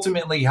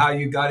ultimately how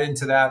you got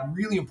into that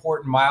really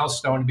important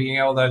milestone, being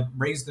able to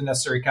raise the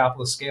necessary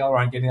capital scale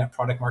around getting that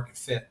product market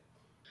fit.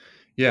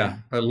 Yeah,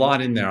 a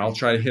lot in there. I'll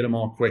try to hit them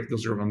all quick.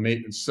 Those are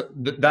amazing. So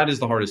that is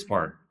the hardest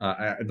part.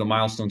 The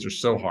milestones are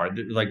so hard.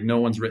 Like no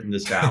one's written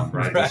this down,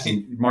 right?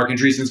 Right. Mark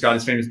Andreessen's got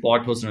his famous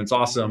blog post, and it's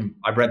awesome.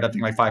 I've read that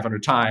thing like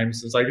 500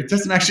 times. It's like, it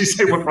doesn't actually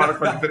say what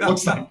product market fit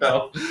looks like,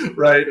 though,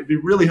 right? It'd be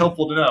really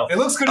helpful to know. It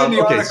looks good in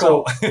the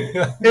article. So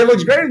it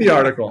looks great in the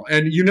article,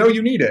 and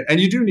you need it, and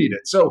you do need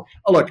it. So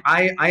look,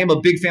 I am a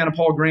big fan of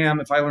Paul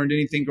Graham. If I learned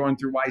anything going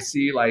through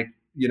YC, like,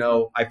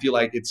 I feel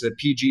like it's a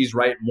PG's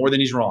right more than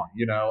he's wrong,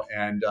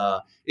 and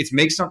it's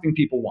make something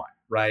people want,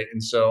 right?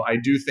 And so I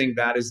do think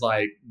that is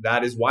why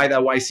that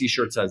YC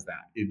shirt says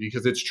that,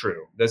 because it's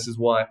true. This is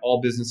what all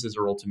businesses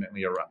are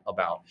ultimately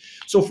about.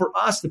 So for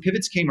us, the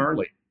pivots came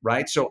early,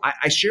 right? So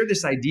I share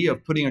this idea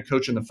of putting a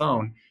coach on the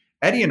phone.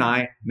 Eddie and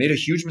I made a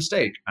huge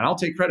mistake, and I'll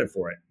take credit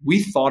for it.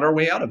 We thought our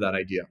way out of that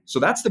idea. So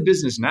that's the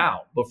business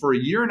now. But for a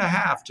year and a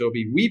half,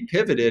 Toby, we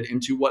pivoted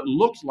into what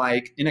looked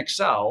like in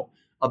Excel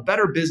a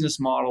better business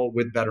model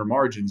with better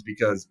margins,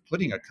 because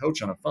putting a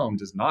coach on a phone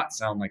does not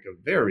sound like a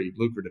very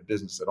lucrative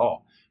business at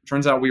all.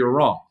 Turns out we were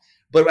wrong.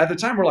 But at the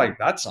time, we're like,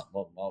 that's not,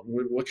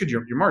 what could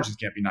your margins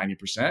can't be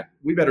 90%.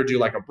 We better do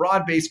like a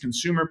broad-based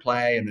consumer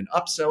play and then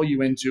upsell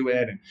you into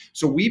it. And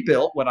so we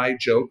built what I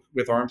joke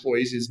with our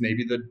employees is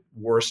maybe the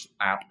worst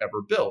app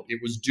ever built.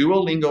 It was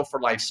Duolingo for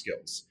life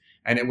skills.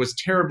 And it was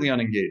terribly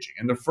unengaging.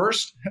 And the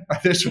first,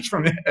 this was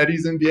from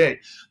Eddie's MBA,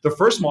 the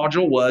first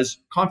module was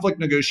conflict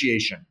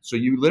negotiation. So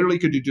you literally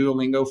could do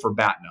Duolingo for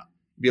BATNA.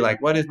 Be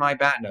like, what is my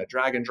BATNA?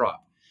 Drag and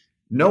drop.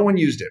 No one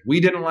used it. We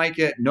didn't like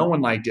it. No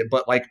one liked it.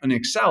 But like in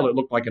Excel, it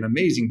looked like an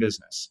amazing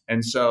business.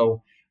 And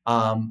so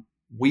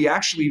we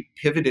actually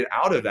pivoted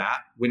out of that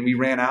when we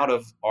ran out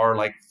of our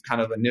like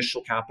kind of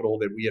initial capital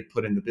that we had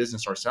put in the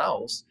business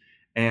ourselves.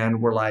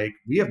 And we're like,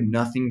 we have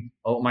nothing.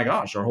 Oh my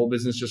gosh, our whole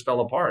business just fell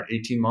apart.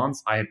 18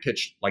 months. I had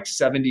pitched like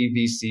 70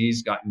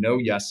 VCs, got no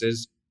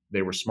yeses.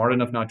 They were smart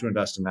enough not to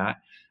invest in that.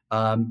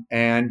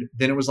 And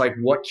then it was like,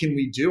 what can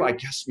we do? I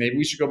guess maybe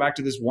we should go back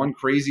to this one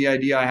crazy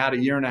idea I had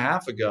a year and a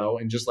half ago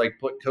and just like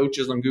put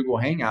coaches on Google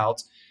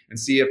Hangouts and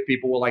see if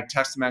people will like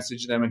text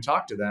message them and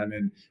talk to them.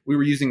 And we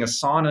were using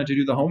Asana to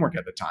do the homework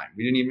at the time.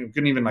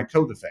 Couldn't even like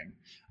code the thing.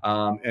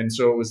 And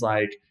so it was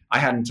like, I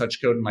hadn't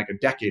touched code in like a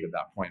decade at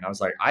that point. I was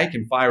like, I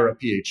can fire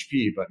up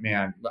PHP, but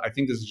man, I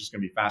think this is just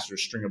going to be faster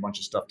to string a bunch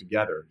of stuff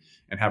together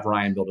and have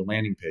Ryan build a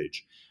landing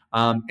page.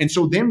 And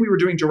so then we were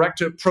doing direct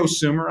to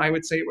prosumer, I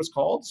would say it was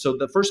called. So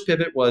the first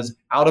pivot was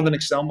out of an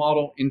Excel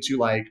model into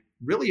like,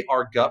 really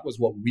our gut was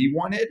what we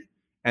wanted.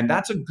 And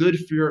that's a good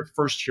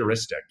first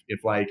heuristic.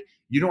 If like,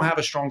 you don't have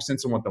a strong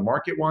sense of what the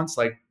market wants,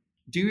 like,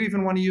 do you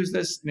even want to use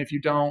this? And if you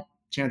don't,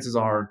 chances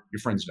are your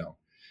friends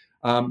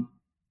don't.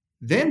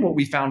 then what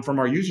we found from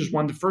our users,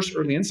 one of the first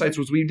early insights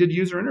was we did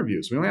user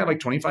interviews. We only had like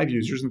 25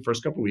 users in the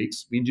first couple of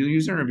weeks. We do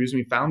user interviews, and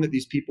we found that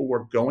these people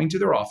were going to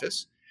their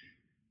office,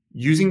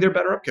 using their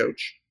BetterUp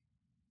coach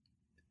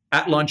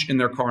at lunch in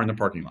their car in the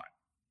parking lot.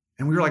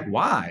 And we were like,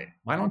 why?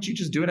 Why don't you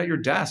just do it at your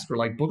desk or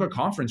like book a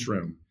conference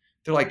room?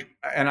 They're like,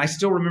 and I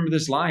still remember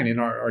this line in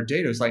our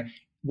data. It's like,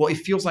 well, it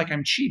feels like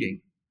I'm cheating.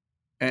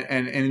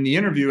 And in the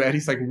interview,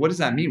 Eddie's like, what does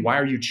that mean? Why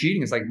are you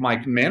cheating? It's like,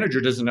 my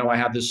manager doesn't know I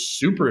have this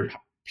super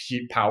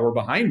power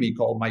behind me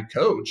called my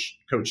coach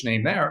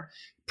name there,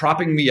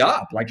 propping me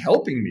up, like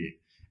helping me.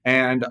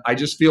 And I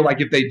just feel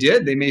like if they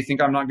did, they may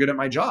think I'm not good at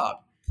my job.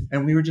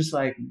 And we were just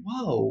like,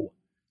 whoa,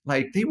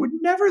 like they would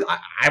never, I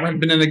haven't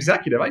been an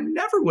executive. I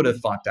never would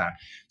have thought that.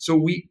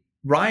 So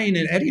Ryan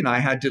and Eddie and I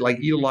had to like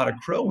eat a lot of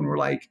crow, and we're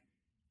like,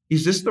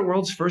 is this the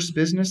world's first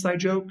business, I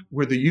joke,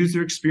 where the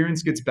user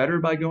experience gets better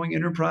by going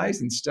enterprise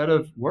instead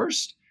of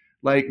worst?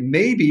 Like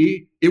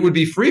maybe it would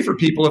be free for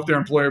people if their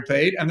employer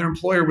paid and their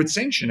employer would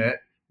sanction it.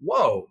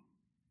 Whoa,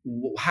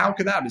 how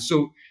could that be?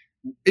 So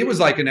it was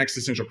like an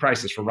existential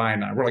crisis for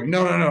Ryan and I. We're like,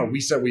 no.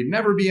 We said we'd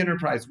never be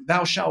enterprise.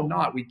 Thou shalt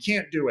not. We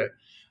can't do it.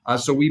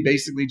 So we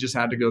basically just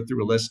had to go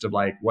through a list of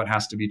like what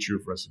has to be true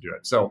for us to do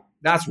it. So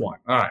that's one.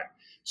 All right.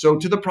 So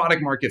to the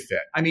product market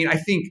fit. I mean, I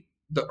think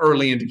the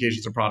early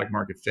indications of product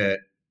market fit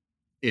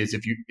is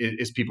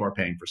if people are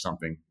paying for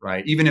something,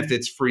 right? Even if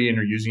it's free and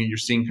you're using it, you're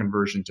seeing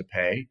conversion to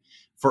pay.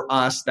 For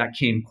us, that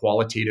came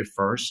qualitative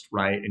first,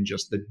 right? And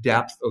just the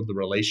depth of the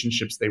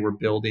relationships they were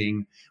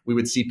building. We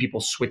would see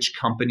people switch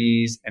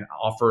companies and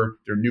offer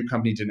their new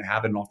company didn't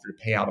have it and offer to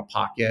pay out of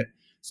pocket.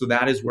 So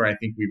that is where I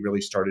think we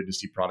really started to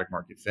see product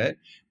market fit.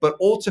 But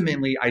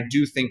ultimately, I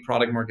do think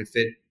product market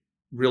fit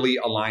really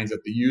aligns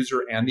at the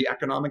user and the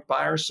economic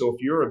buyer. So if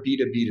you're a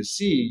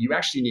B2B2C, you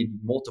actually need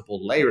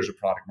multiple layers of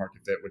product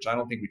market fit, which I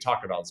don't think we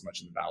talk about as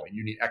much in the Valley.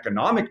 You need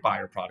economic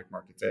buyer product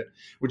market fit,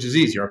 which is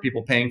easy. Are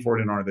people paying for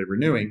it and are they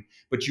renewing?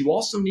 But you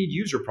also need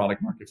user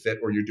product market fit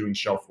or you're doing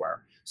shelfware.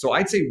 So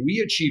I'd say we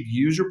achieved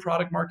user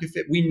product market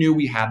fit. We knew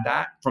we had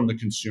that from the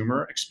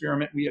consumer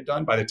experiment we had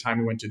done by the time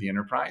we went to the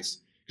enterprise,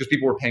 because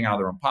people were paying out of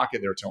their own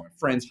pocket. They were telling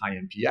friends, high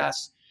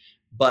NPS.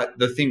 But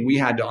the thing we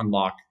had to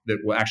unlock that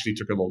actually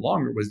took a little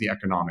longer was the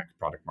economic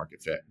product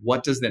market fit.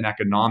 What does an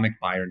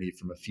economic buyer need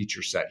from a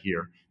feature set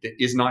here that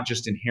is not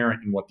just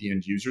inherent in what the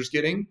end user's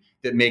getting,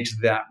 that makes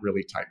that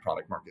really tight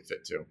product market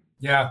fit too?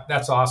 Yeah,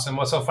 that's awesome.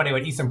 What's so funny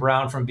with Ethan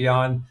Brown from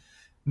Beyond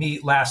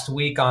Meat last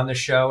week on the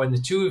show, and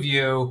the two of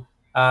you,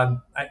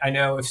 I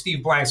know if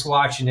Steve Blank's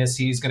watching this,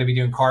 he's going to be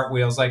doing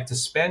cartwheels, like to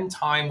spend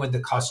time with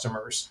the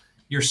customers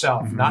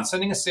yourself, not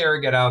sending a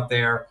surrogate out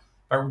there,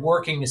 are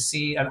working to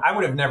see, and I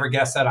would have never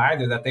guessed that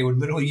either, that they would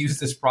literally use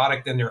this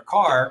product in their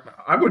car.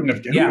 I wouldn't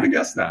have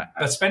guessed that.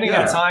 But spending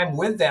that time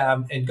with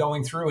them and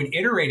going through and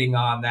iterating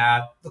on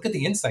that, look at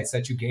the insights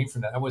that you gained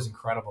from that. That was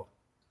incredible.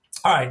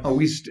 All right. Oh,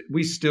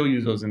 we still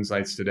use those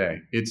insights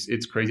today.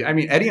 It's crazy. I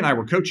mean, Eddie and I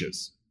were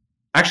coaches.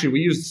 Actually, we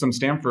used some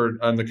Stanford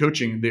on the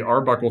coaching, the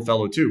Arbuckle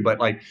fellow too, but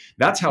like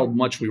that's how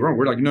much we were.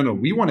 We're like, no,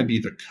 we want to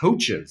be the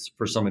coaches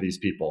for some of these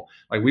people.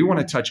 Like we want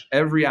to touch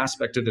every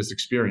aspect of this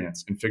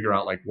experience and figure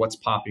out like what's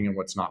popping and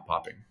what's not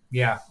popping.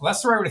 Yeah, well,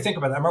 that's the right way to think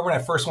about it. I remember when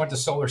I first went to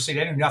Solar City,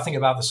 I knew nothing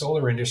about the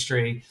solar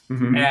industry.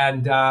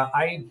 And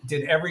I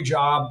did every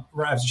job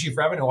as a chief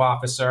revenue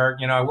officer.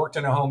 You know, I worked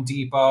in a Home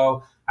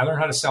Depot. I learned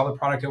how to sell the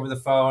product over the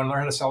phone, learn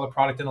how to sell the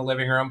product in the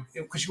living room,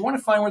 because you want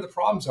to find where the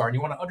problems are and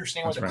you want to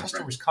understand where the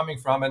customer's coming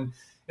from. And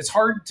it's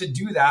hard to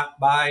do that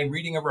by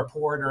reading a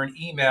report or an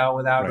email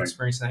without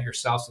experiencing that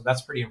yourself. So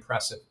that's pretty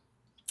impressive.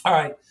 All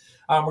right.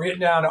 We're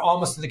getting down to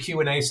almost to the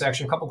Q&A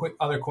section. A couple quick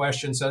other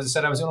questions. So as I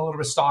said, I was doing a little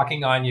bit of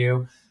stalking on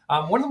you.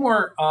 One of the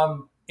more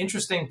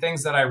interesting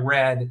things that I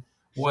read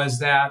was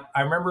that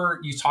I remember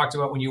you talked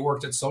about when you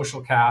worked at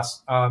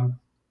SocialCast,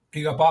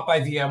 you got bought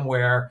by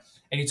VMware,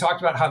 and you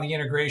talked about how the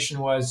integration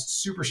was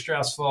super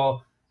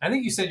stressful. I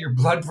think you said your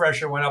blood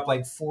pressure went up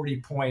like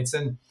 40 points.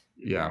 And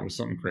yeah, it was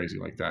something crazy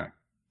like that.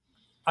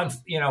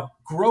 You know,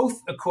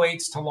 growth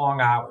equates to long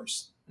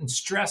hours, and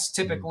stress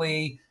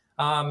typically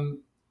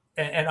an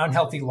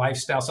unhealthy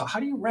lifestyle. So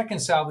how do you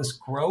reconcile this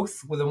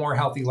growth with a more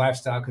healthy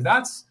lifestyle? Because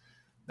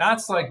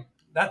that's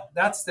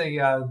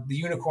the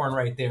unicorn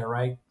right there,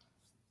 right?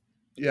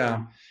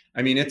 Yeah,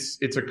 I mean it's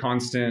a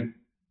constant.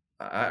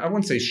 I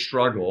wouldn't say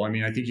struggle. I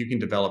mean, I think you can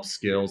develop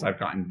skills. I've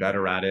gotten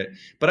better at it.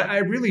 But I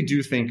really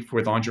do think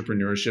with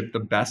entrepreneurship, the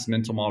best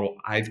mental model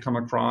I've come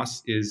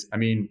across is, I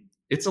mean,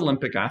 it's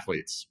Olympic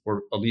athletes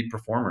or elite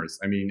performers.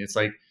 I mean, it's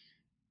like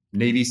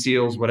Navy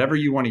SEALs, whatever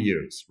you want to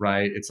use,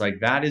 right? It's like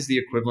that is the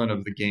equivalent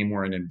of the game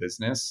we're in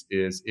business.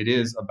 It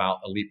is about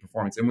elite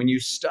performance. And when you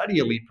study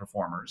elite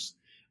performers,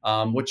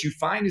 what you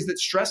find is that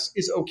stress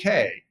is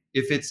okay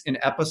if it's in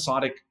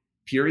episodic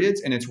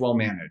periods and it's well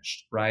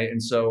managed, right?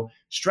 And so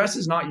stress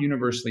is not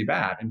universally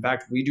bad. In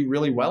fact, we do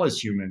really well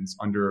as humans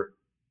under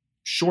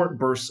short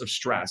bursts of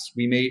stress.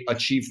 We may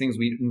achieve things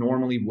we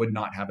normally would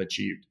not have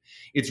achieved.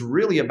 It's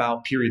really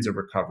about periods of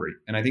recovery.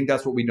 And I think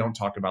that's what we don't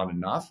talk about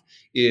enough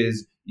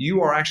is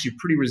you are actually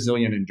pretty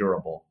resilient and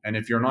durable. And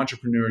if you're an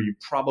entrepreneur, you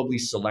probably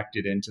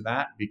selected into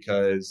that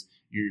because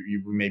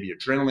You may be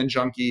adrenaline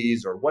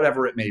junkies or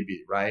whatever it may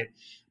be, right?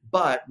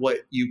 But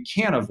what you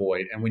can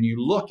avoid, and when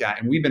you look at,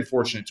 and we've been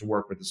fortunate to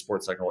work with the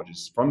sports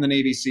psychologists from the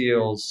Navy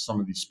SEALs, some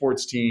of these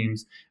sports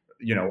teams,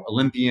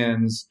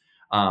 Olympians.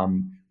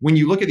 When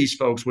you look at these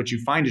folks, what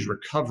you find is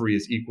recovery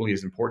is equally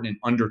as important and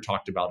under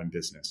talked about in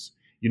business.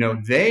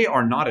 They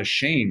are not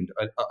ashamed.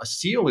 A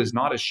SEAL is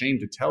not ashamed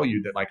to tell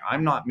you that, like,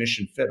 I'm not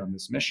mission fit on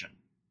this mission.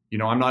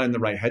 I'm not in the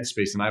right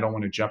headspace and I don't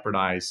want to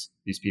jeopardize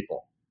these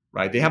people,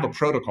 right? They have a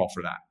protocol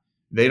for that.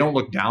 They don't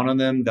look down on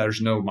them.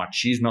 There's no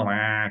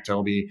machismo,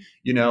 Toby.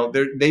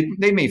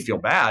 They may feel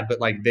bad, but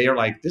like they are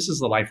like, this is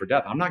the life or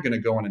death. I'm not going to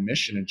go on a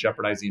mission and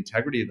jeopardize the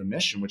integrity of the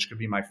mission, which could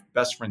be my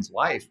best friend's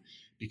life,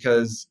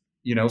 because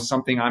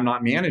something I'm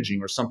not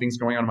managing or something's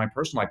going on in my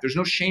personal life. There's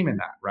no shame in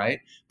that, right?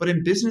 But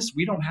in business,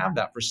 we don't have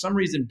that. For some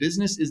reason,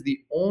 business is the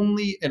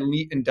only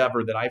elite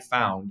endeavor that I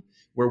found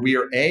where we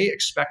are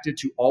expected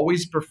to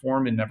always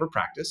perform and never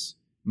practice.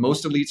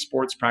 Most elite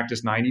sports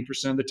practice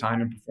 90% of the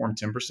time and perform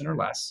 10% or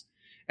less.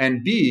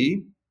 And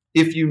B,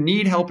 if you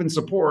need help and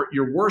support,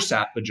 you're worse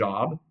at the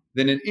job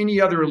than in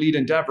any other elite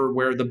endeavor,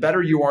 where the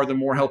better you are, the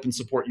more help and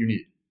support you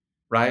need,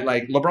 right?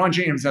 Like LeBron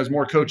James has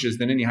more coaches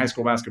than any high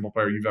school basketball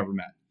player you've ever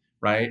met,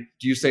 right?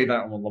 Do you say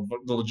that, well,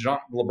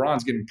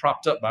 LeBron's getting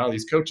propped up by all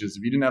these coaches?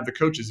 If you didn't have the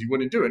coaches, you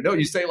wouldn't do it. No,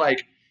 you say,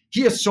 like,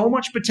 he has so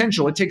much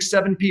potential. It takes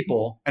 7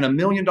 people and $1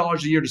 million a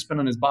year to spend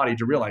on his body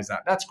to realize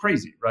that. That's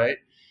crazy, right?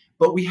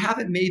 But we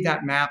haven't made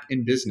that map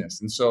in business.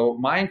 And so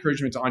my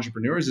encouragement to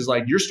entrepreneurs is,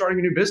 like, you're starting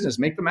a new business,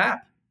 make the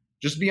map.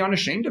 Just be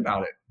unashamed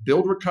about it.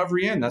 Build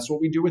recovery in. That's what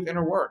we do with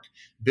inner work.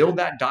 Build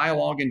that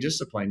dialogue and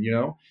discipline.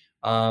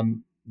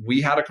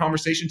 We had a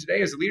conversation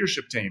today as a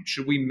leadership team.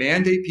 Should we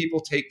mandate people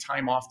take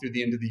time off through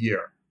the end of the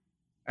year?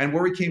 And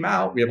where we came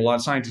out, we have a lot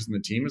of scientists in the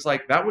team, is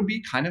like, that would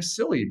be kind of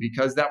silly,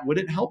 because that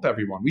wouldn't help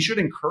everyone. We should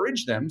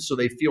encourage them so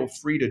they feel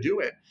free to do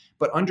it,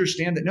 but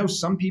understand that, no,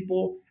 some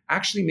people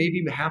actually may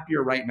be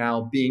happier right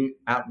now being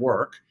at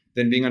work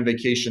than being on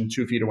vacation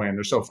 2 feet away on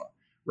their sofa,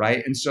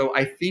 right? And so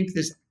I think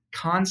this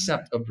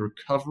concept of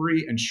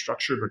recovery and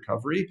structured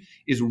recovery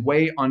is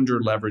way under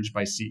leveraged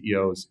by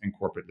CEOs and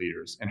corporate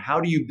leaders. And how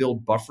do you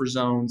build buffer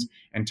zones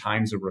and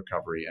times of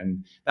recovery?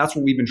 And that's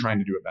what we've been trying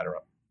to do at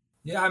BetterUp.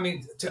 Yeah, I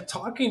mean,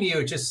 talking to you,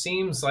 it just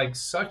seems like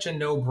such a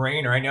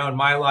no-brainer. I know in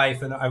my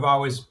life, and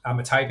I'm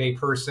a type A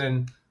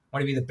person,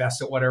 want to be the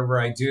best at whatever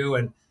I do.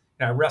 And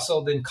I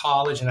wrestled in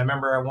college, and I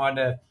remember I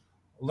wanted to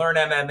learn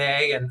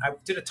MMA, and I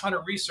did a ton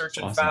of research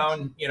and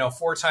found,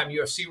 4-time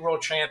UFC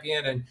world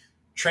champion, and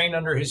trained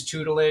under his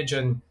tutelage.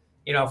 And,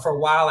 for a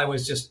while I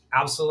was just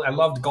I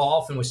loved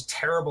golf and was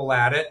terrible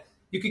at it.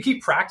 You could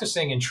keep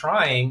practicing and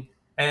trying,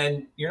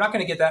 and you're not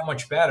going to get that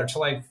much better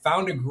till I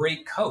found a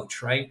great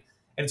coach, right?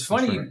 And it's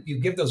funny, right. You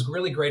give those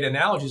really great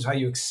analogies, how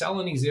you excel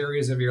in these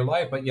areas of your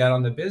life, but yet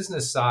on the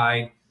business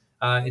side,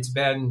 it's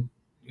been,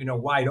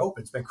 wide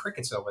open. It's been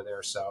crickets over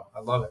there. So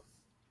I love it.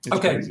 It's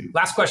okay. Crazy.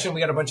 Last question. We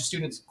got a bunch of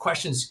students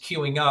questions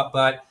queuing up,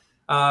 but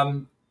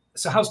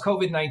so how's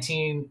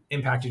COVID-19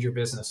 impacted your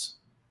business?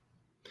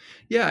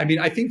 Yeah, I mean,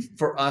 I think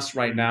for us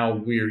right now,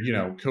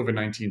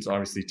 COVID-19 is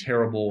obviously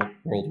terrible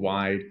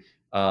worldwide.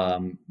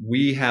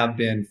 We have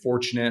been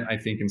fortunate, I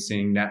think, in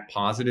seeing net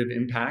positive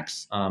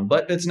impacts,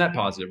 but it's net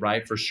positive,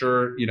 right? For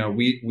sure.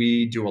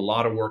 We do a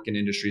lot of work in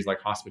industries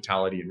like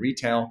hospitality and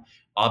retail.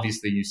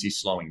 Obviously, you see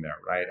slowing there,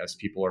 right? As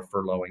people are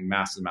furloughing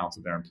massive amounts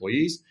of their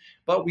employees.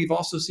 But we've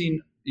also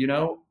seen,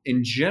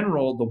 in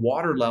general, the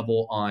water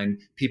level on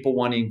people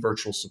wanting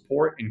virtual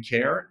support and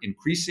care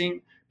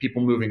increasing,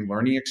 people moving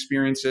learning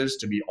experiences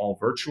to be all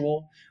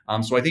virtual.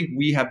 So I think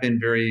we have been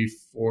very,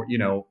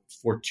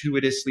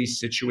 fortuitously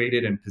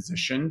situated and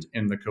positioned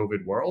in the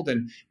COVID world.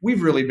 And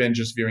we've really been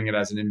just viewing it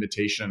as an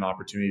invitation and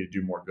opportunity to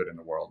do more good in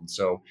the world. And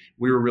so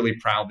we were really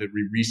proud that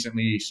we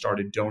recently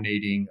started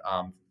donating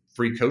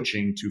free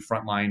coaching to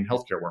frontline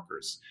healthcare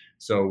workers.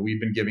 So we've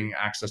been giving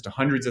access to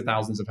hundreds of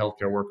thousands of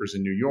healthcare workers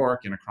in New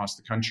York and across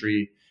the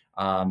country,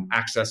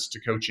 access to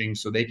coaching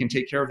so they can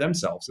take care of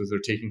themselves as they're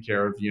taking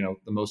care of,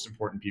 the most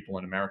important people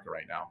in America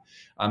right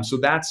now. So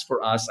that's,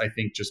 for us, I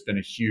think, just been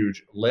a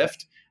huge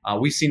lift.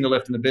 We've seen the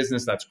lift in the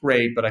business. That's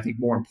great. But I think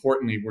more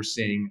importantly, we're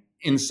seeing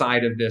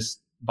inside of this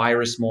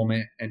virus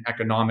moment and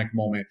economic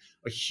moment,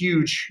 a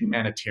huge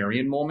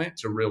humanitarian moment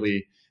to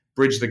really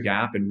bridge the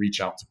gap and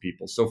reach out to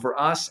people. So for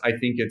us, I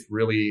think it's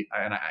really,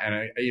 and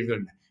I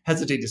even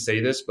hesitate to say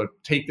this, but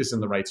take this in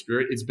the right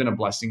spirit, it's been a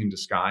blessing in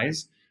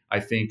disguise,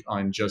 I think,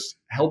 on just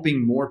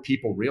helping more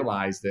people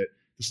realize that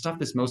the stuff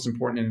that's most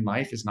important in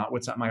life is not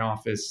what's at my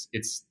office,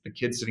 it's the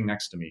kid sitting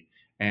next to me.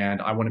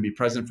 And I want to be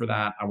present for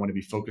that. I want to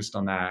be focused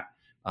on that.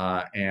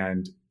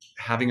 And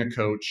having a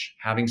coach,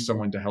 having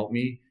someone to help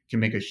me can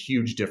make a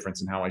huge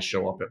difference in how I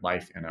show up at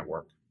life and at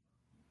work.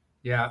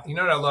 Yeah. You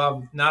know what I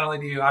love? Not only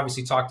do you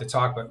obviously talk the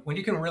talk, but when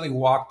you can really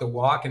walk the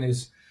walk, and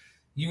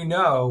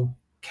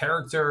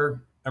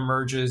character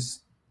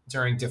emerges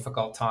during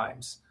difficult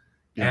times.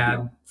 Yeah.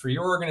 And for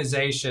your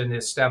organization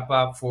to step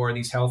up for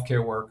these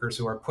healthcare workers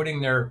who are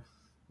putting their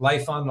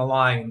life on the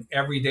line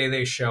every day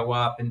they show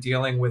up and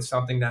dealing with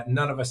something that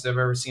none of us have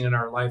ever seen in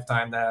our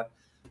lifetime, that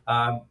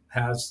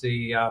has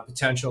the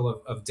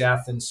potential of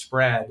death and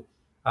spread.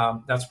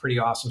 That's pretty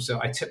awesome. So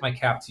I tip my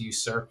cap to you,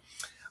 sir.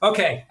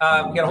 Okay,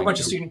 we got a whole bunch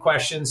of student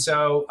questions,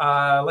 so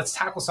let's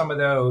tackle some of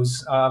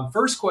those.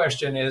 First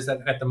question is that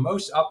at the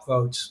most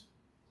upvotes.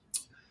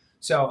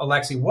 So,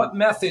 Alexi, what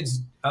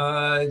methods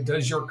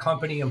does your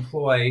company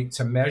employ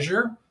to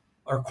measure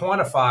or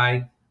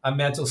quantify a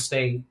mental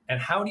state, and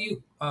how do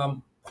you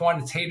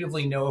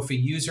quantitatively know if a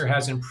user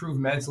has improved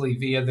mentally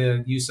via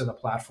the use of the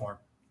platform?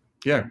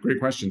 Yeah, great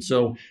question.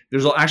 So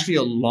there's actually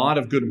a lot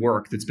of good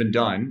work that's been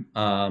done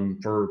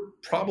for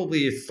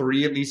probably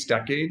 3 at least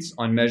decades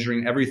on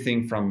measuring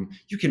everything from,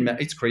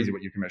 it's crazy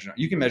what you can measure.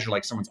 You can measure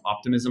like someone's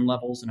optimism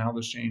levels and how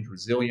those change,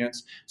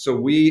 resilience. So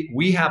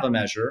we have a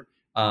measure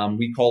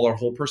we call our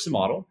whole person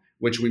model,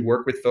 which we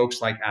work with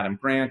folks like Adam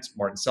Grant,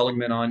 Martin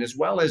Seligman on, as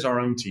well as our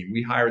own team.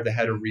 We hired the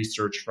head of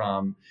research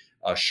from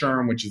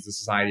SHRM, which is the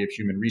Society of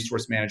Human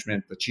Resource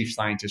Management, the chief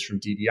scientist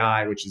from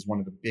DDI, which is one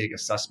of the big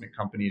assessment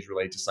companies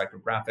related to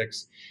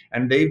psychographics.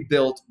 And they've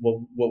built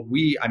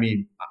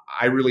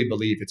I really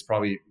believe it's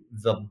probably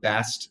the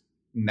best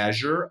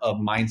measure of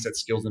mindset,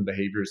 skills, and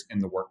behaviors in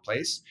the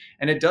workplace.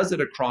 And it does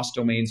it across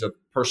domains of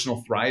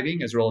personal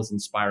thriving as well as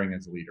inspiring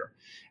as a leader.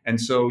 And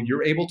so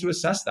you're able to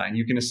assess that, and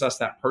you can assess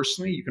that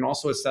personally. You can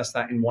also assess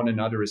that in one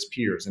another as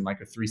peers in like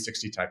a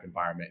 360 type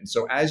environment. And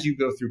so as you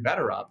go through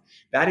BetterUp,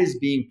 that is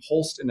being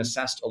pulsed and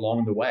assessed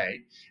along the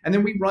way. And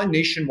then we run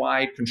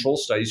nationwide control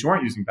studies who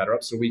aren't using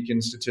BetterUp, so we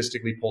can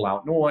statistically pull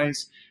out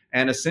noise.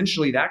 And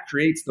essentially that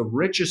creates the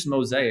richest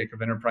mosaic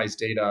of enterprise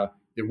data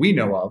that we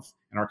know of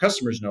and our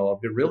customers know of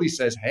that really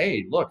says,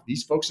 hey, look,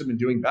 these folks have been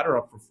doing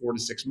BetterUp for 4 to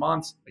 6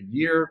 months, a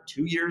year,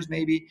 2 years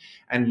maybe.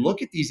 And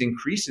look at these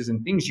increases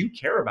in things you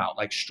care about,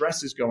 like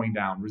stress is going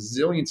down,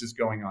 resilience is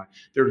going on,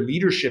 their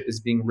leadership is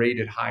being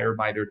rated higher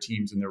by their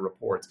teams and their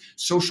reports,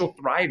 social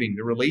thriving,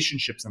 their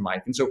relationships in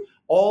life. And so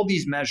all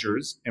these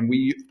measures, and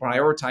we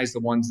prioritize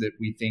the ones that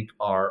we think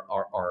are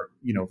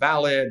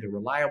valid, they're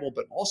reliable,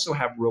 but also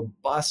have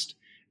robust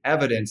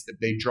evidence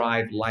that they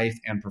drive life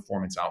and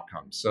performance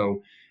outcomes.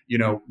 So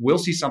we'll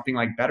see something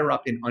like BetterUp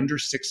in under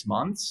 6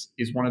 months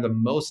is one of the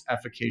most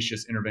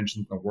efficacious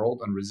interventions in the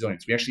world on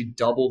resilience. We actually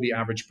double the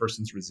average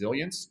person's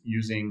resilience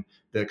using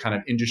the kind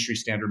of industry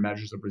standard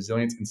measures of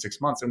resilience in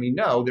 6 months. And we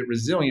know that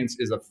resilience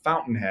is a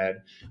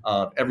fountainhead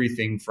of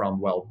everything from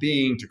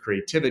well-being to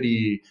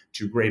creativity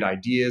to great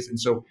ideas. And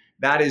so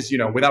that is,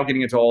 without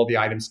getting into all the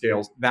item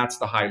scales, that's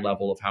the high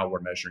level of how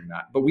we're measuring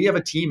that. But we have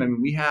a team,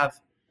 and we have,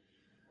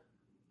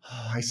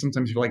 I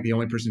sometimes feel like the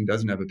only person who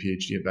doesn't have a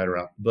PhD at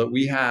BetterUp, but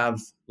we have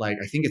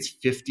I think it's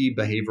 50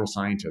 behavioral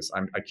scientists.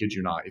 I kid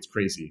you not. It's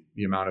crazy,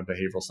 the amount of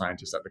behavioral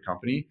scientists at the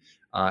company.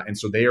 And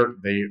so they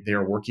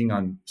are working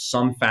on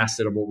some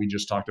facet of what we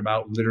just talked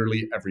about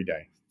literally every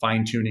day,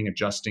 fine tuning,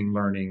 adjusting,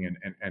 learning,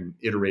 and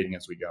iterating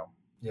as we go.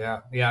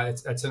 Yeah.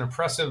 It's an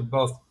impressive,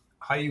 both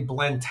how you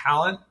blend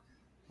talent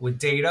with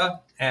data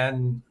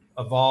and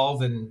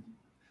evolve and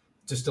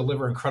just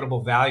deliver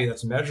incredible value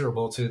that's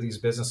measurable to these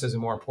businesses,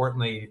 and more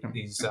importantly,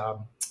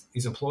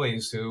 these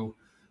employees who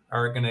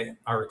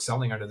are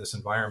excelling under this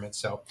environment.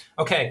 So,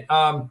 okay,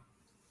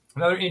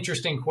 another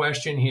interesting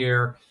question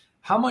here: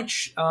 how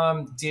much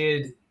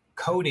did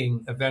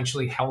coding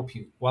eventually help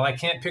you? While I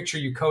can't picture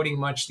you coding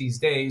much these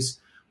days,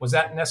 was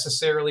that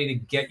necessarily to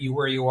get you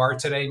where you are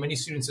today? Many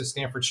students at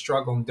Stanford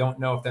struggle and don't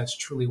know if that's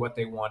truly what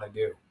they want to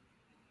do.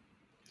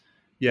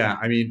 Yeah,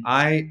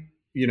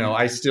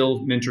 I still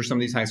mentor some of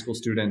these high school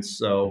students.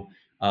 So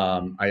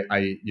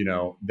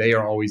they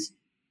are always,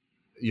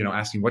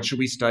 asking, what should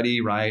we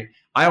study, right?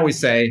 I always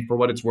say, for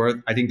what it's worth,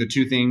 I think the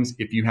two things,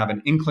 if you have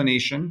an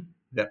inclination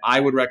that I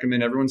would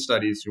recommend everyone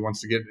studies who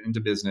wants to get into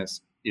business,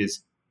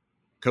 is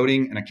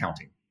coding and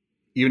accounting,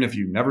 even if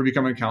you never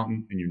become an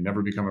accountant and you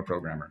never become a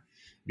programmer,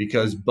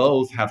 because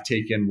both have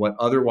taken what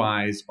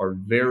otherwise are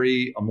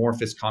very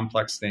amorphous,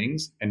 complex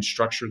things and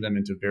structured them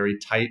into very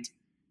tight,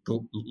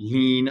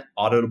 lean,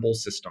 auditable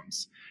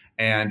systems.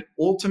 And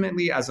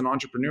ultimately, as an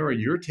entrepreneur,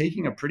 you're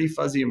taking a pretty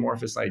fuzzy,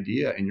 amorphous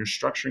idea and you're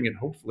structuring it,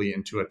 hopefully,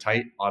 into a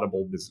tight,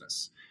 audible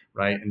business,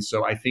 right? And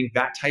so I think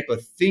that type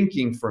of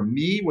thinking for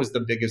me was the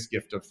biggest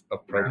gift of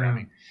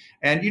programming.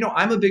 And,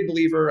 I'm a big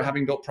believer,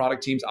 having built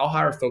product teams, I'll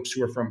hire folks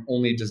who are from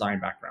only design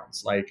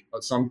backgrounds. Like,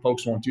 some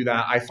folks won't do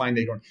that. I find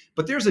they don't.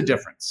 But there's a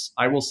difference.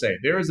 I will say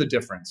there is a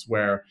difference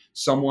where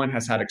someone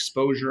has had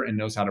exposure and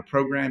knows how to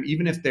program,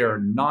 even if they're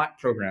not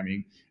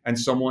programming, and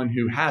someone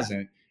who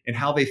hasn't, and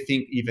how they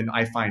think, even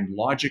I find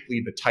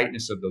logically the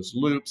tightness of those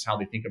loops, how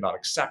they think about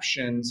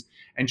exceptions,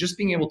 and just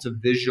being able to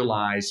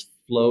visualize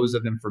flows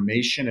of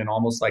information and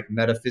almost like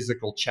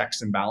metaphysical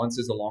checks and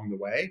balances along the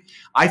way.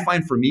 I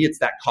find for me, it's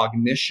that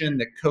cognition,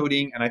 that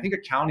coding, and I think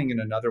accounting in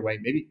another way,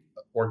 maybe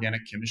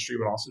organic chemistry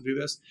would also do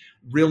this,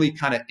 really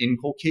kind of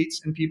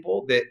inculcates in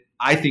people that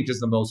I think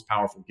is the most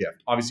powerful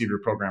gift. Obviously, if you're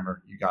a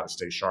programmer, you got to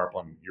stay sharp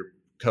on your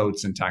code,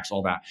 syntax,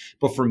 all that.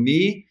 But for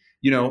me,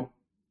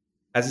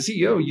 as a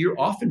CEO, you're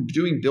often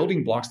doing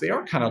building blocks. They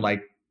are kind of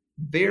like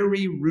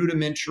very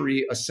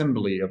rudimentary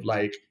assembly of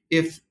like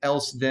if,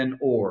 else, then,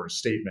 or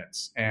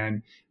statements.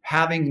 And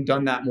having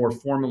done that more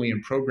formally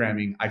in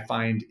programming, I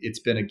find it's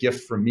been a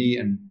gift for me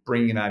and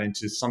bringing that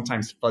into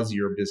sometimes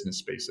fuzzier business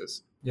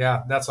spaces.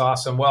 Yeah, that's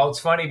awesome. Well, it's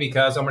funny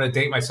because I'm going to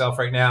date myself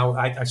right now.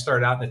 I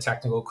started out in a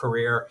technical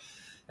career,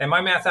 and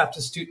my math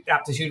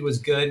aptitude was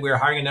good. We were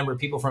hiring a number of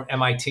people from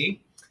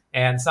MIT,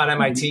 and it's not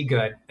MIT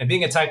good. And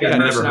being a type A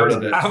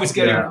person, I was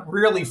getting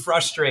really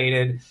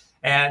frustrated.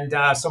 And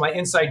so my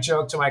inside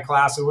joke to my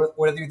class,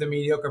 what are the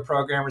mediocre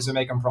programmers and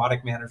make them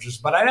product managers?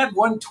 But I'd have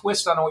one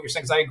twist on what you're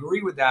saying, because I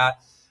agree with that.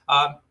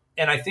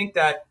 And I think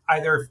that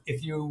either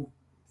if you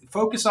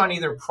focus on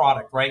either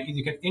product, right,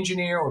 you can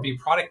engineer or be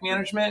product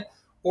management,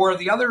 or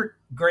the other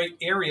great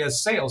area is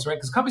sales, right?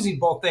 Because companies need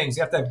both things.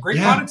 You have to have great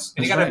products,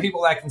 and you got to have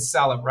people that can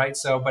sell them, right?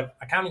 So, but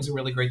accounting is a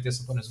really great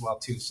discipline as well,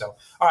 too. So,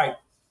 all right.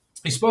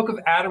 You spoke of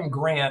Adam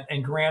Grant,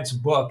 and Grant's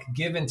book,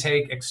 Give and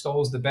Take,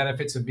 extols the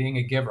benefits of being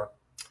a giver.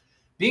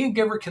 Being a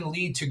giver can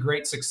lead to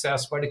great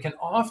success, but it can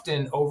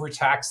often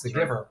overtax the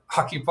giver,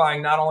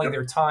 occupying not only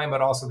their time,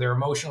 but also their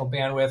emotional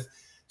bandwidth.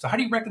 So how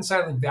do you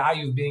reconcile the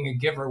value of being a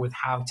giver with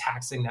how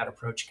taxing that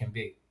approach can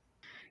be?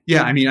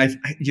 Yeah, I mean,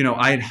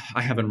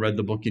 I haven't read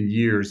the book in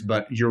years,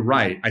 but you're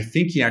right. I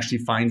think he actually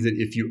finds that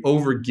if you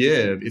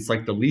overgive, it's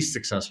like the least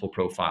successful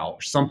profile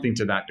or something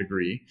to that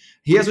degree.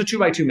 He has a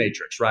 2x2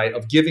 matrix, right,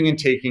 of giving and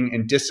taking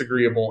and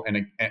disagreeable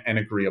and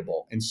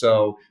agreeable. And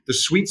so the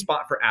sweet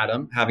spot for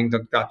Adam, having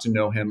got to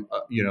know him,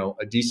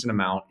 a decent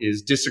amount,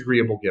 is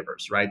disagreeable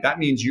givers, right? That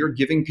means you're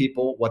giving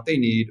people what they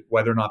need,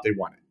 whether or not they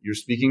want it. You're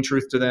speaking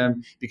truth to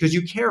them because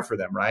you care for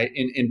them, right?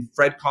 In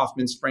Fred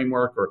Kaufman's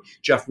framework, or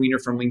Jeff Weiner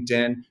from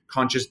LinkedIn,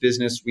 Conscious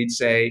Business, we'd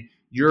say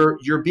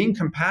you're being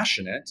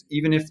compassionate,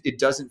 even if it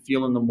doesn't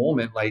feel in the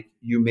moment like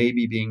you may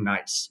be being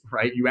nice,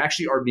 right? You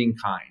actually are being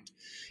kind.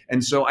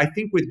 And so I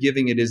think with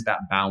giving, it is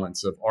that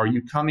balance of, are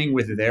you coming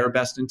with their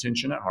best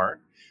intention at heart?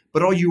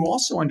 But are you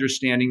also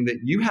understanding that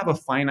you have a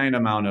finite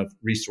amount of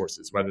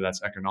resources, whether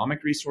that's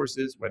economic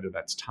resources, whether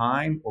that's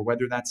time, or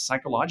whether that's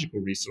psychological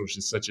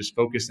resources such as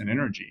focus and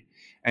energy?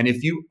 And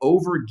if you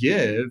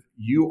overgive,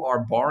 you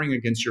are barring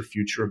against your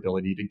future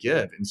ability to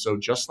give. And so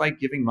just like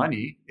giving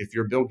money, if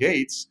you're Bill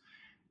Gates,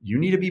 you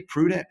need to be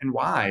prudent and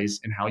wise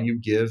in how you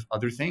give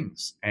other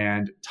things.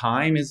 And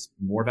time is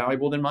more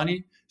valuable than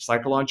money.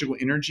 Psychological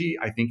energy,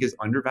 I think, is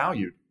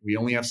undervalued. We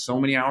only have so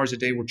many hours a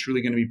day we're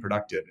truly going to be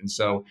productive. And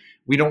so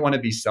we don't want to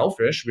be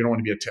selfish. We don't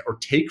want to be or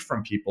take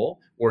from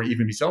people or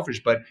even be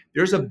selfish. But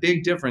there's a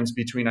big difference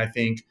between, I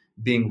think,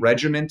 being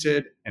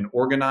regimented and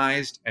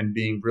organized and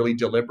being really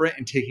deliberate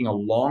and taking a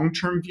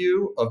long-term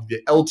view of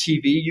the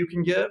LTV you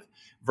can give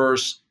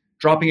versus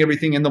dropping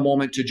everything in the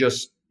moment to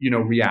just,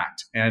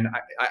 react. And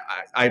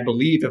I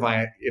believe,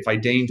 if I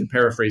deign to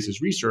paraphrase his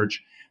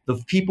research, the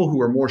people who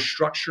are more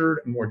structured,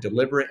 more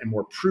deliberate, and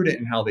more prudent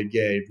in how they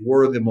gave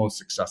were the most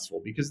successful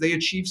because they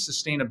achieved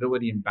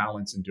sustainability and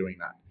balance in doing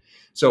that.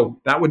 So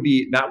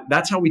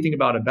that's how we think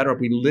about it BetterUp.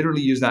 We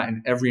literally use that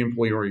in every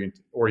employee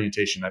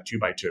orientation, that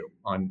 2x2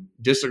 on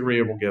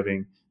disagreeable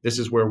giving. This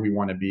is where we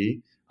want to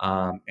be.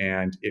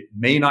 And it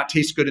may not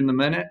taste good in the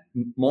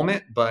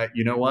moment, but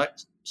you know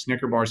what?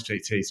 Snicker bars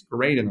taste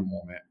great in the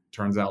moment.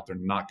 Turns out they're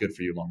not good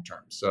for you long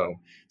term. So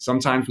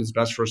sometimes what's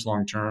best for us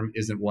long term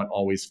isn't what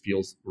always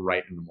feels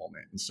right in the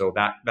moment. And so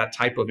that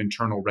type of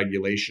internal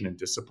regulation and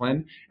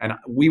discipline, and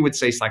we would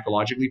say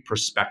psychologically,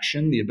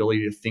 prospection, the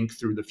ability to think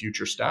through the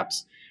future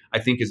steps, I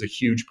think is a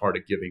huge part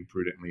of giving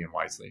prudently and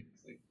wisely.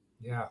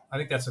 Yeah, I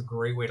think that's a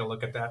great way to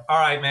look at that. All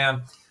right,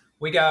 man.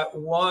 We got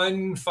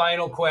one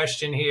final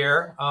question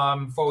here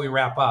before we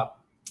wrap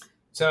up.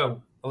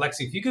 So,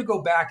 Alexi, if you could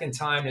go back in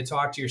time to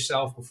talk to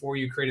yourself before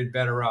you created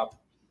BetterUp,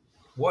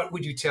 what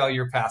would you tell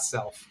your past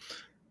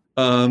self?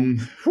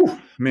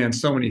 Man,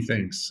 so many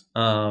things.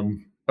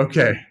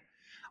 Okay.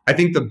 I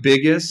think the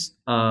biggest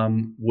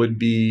would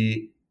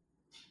be,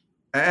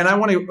 and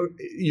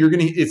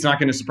it's not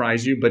going to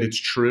surprise you, but it's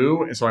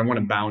true. And so I want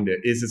to bound it,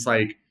 it's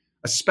like,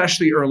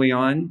 especially early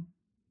on,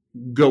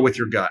 go with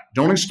your gut.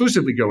 Don't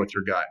exclusively go with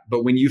your gut.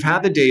 But when you've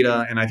had the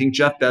data, and I think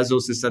Jeff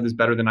Bezos has said this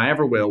better than I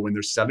ever will, when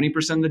there's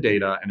 70% of the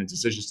data and a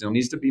decision still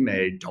needs to be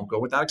made, don't go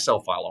with that Excel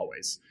file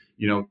always.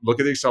 Look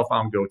at the Excel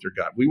file and go with your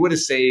gut. We would have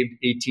saved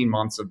 18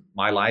 months of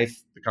my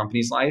life, the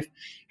company's life,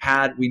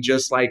 had we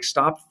just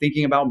stopped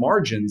thinking about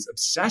margins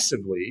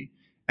obsessively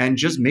and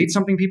just made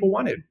something people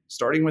wanted,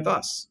 starting with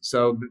us.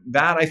 So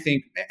that, I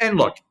think, and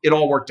look, it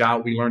all worked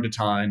out. We learned a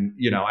ton.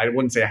 I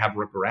wouldn't say I have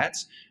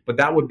regrets, but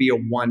that would be a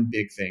one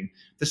big thing.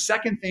 The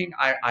second thing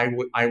I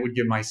would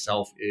give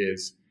myself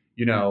is,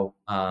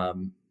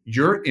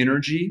 your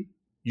energy,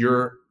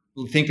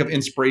 think of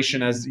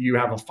inspiration as you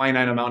have a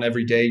finite amount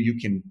every day you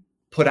can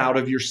put out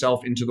of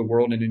yourself into the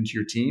world and into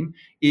your team,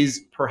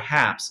 is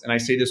perhaps, and I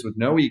say this with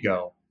no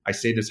ego, I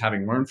say this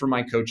having learned from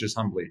my coaches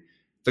humbly,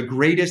 the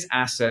greatest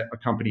asset a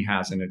company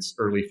has in its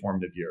early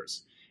formative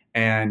years.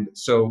 And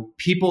so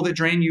people that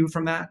drain you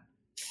from that,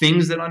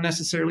 things that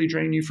unnecessarily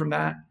drain you from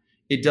that,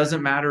 it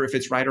doesn't matter if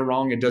it's right or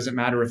wrong. It doesn't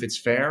matter if it's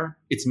fair.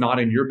 It's not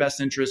in your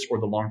best interest or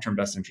the long-term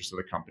best interest of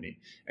the company.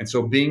 And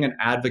so being an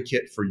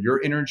advocate for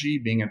your energy,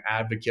 being an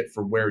advocate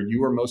for where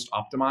you are most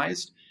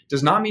optimized,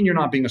 does not mean you're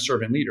not being a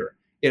servant leader.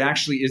 it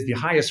actually is the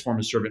highest form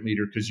of servant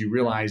leader, because you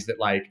realize that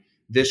like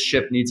this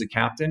ship needs a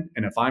captain.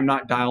 And if I'm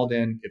not dialed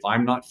in, if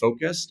I'm not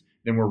focused,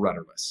 then we're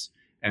rudderless.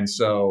 And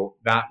so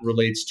that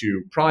relates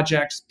to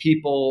projects,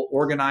 people,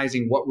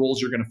 organizing, what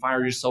roles you're going to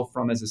fire yourself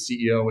from as a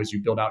CEO as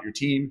you build out your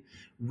team.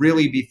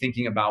 Really be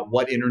thinking about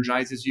what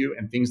energizes you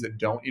and things that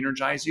don't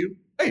energize you.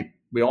 Hey,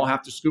 we all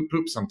have to scoop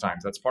poop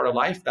sometimes. That's part of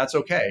life. That's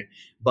okay.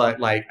 But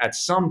like at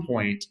some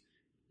point,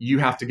 you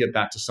have to get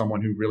that to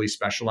someone who really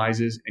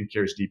specializes and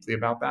cares deeply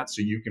about that,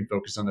 so you can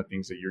focus on the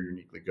things that you're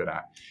uniquely good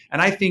at.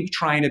 And I think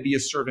trying to be a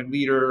servant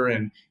leader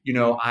and,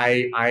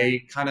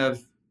 I kind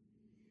of,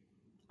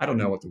 I don't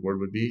know what the word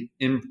would be,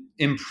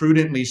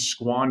 imprudently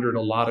squandered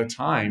a lot of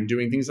time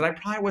doing things that I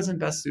probably wasn't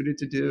best suited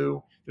to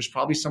do. There's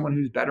probably someone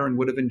who's better and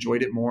would have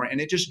enjoyed it more. And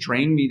it just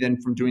drained me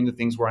then from doing the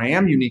things where I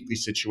am uniquely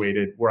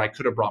situated, where I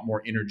could have brought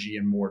more energy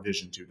and more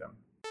vision to them.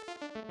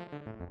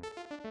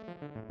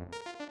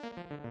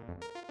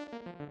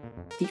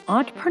 The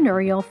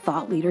Entrepreneurial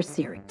Thought Leader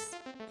Series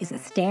is a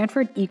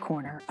Stanford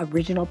eCorner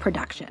original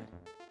production.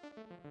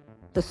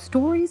 The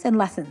stories and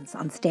lessons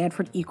on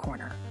Stanford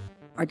eCorner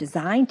are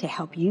designed to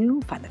help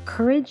you find the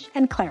courage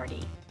and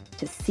clarity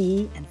to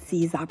see and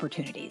seize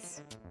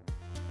opportunities.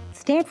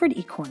 Stanford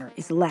eCorner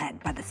is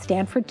led by the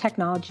Stanford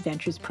Technology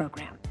Ventures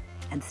Program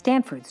and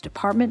Stanford's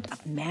Department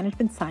of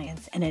Management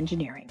Science and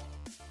Engineering.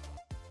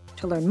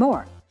 To learn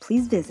more,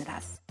 please visit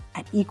us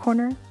at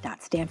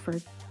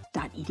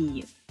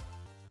ecorner.stanford.edu.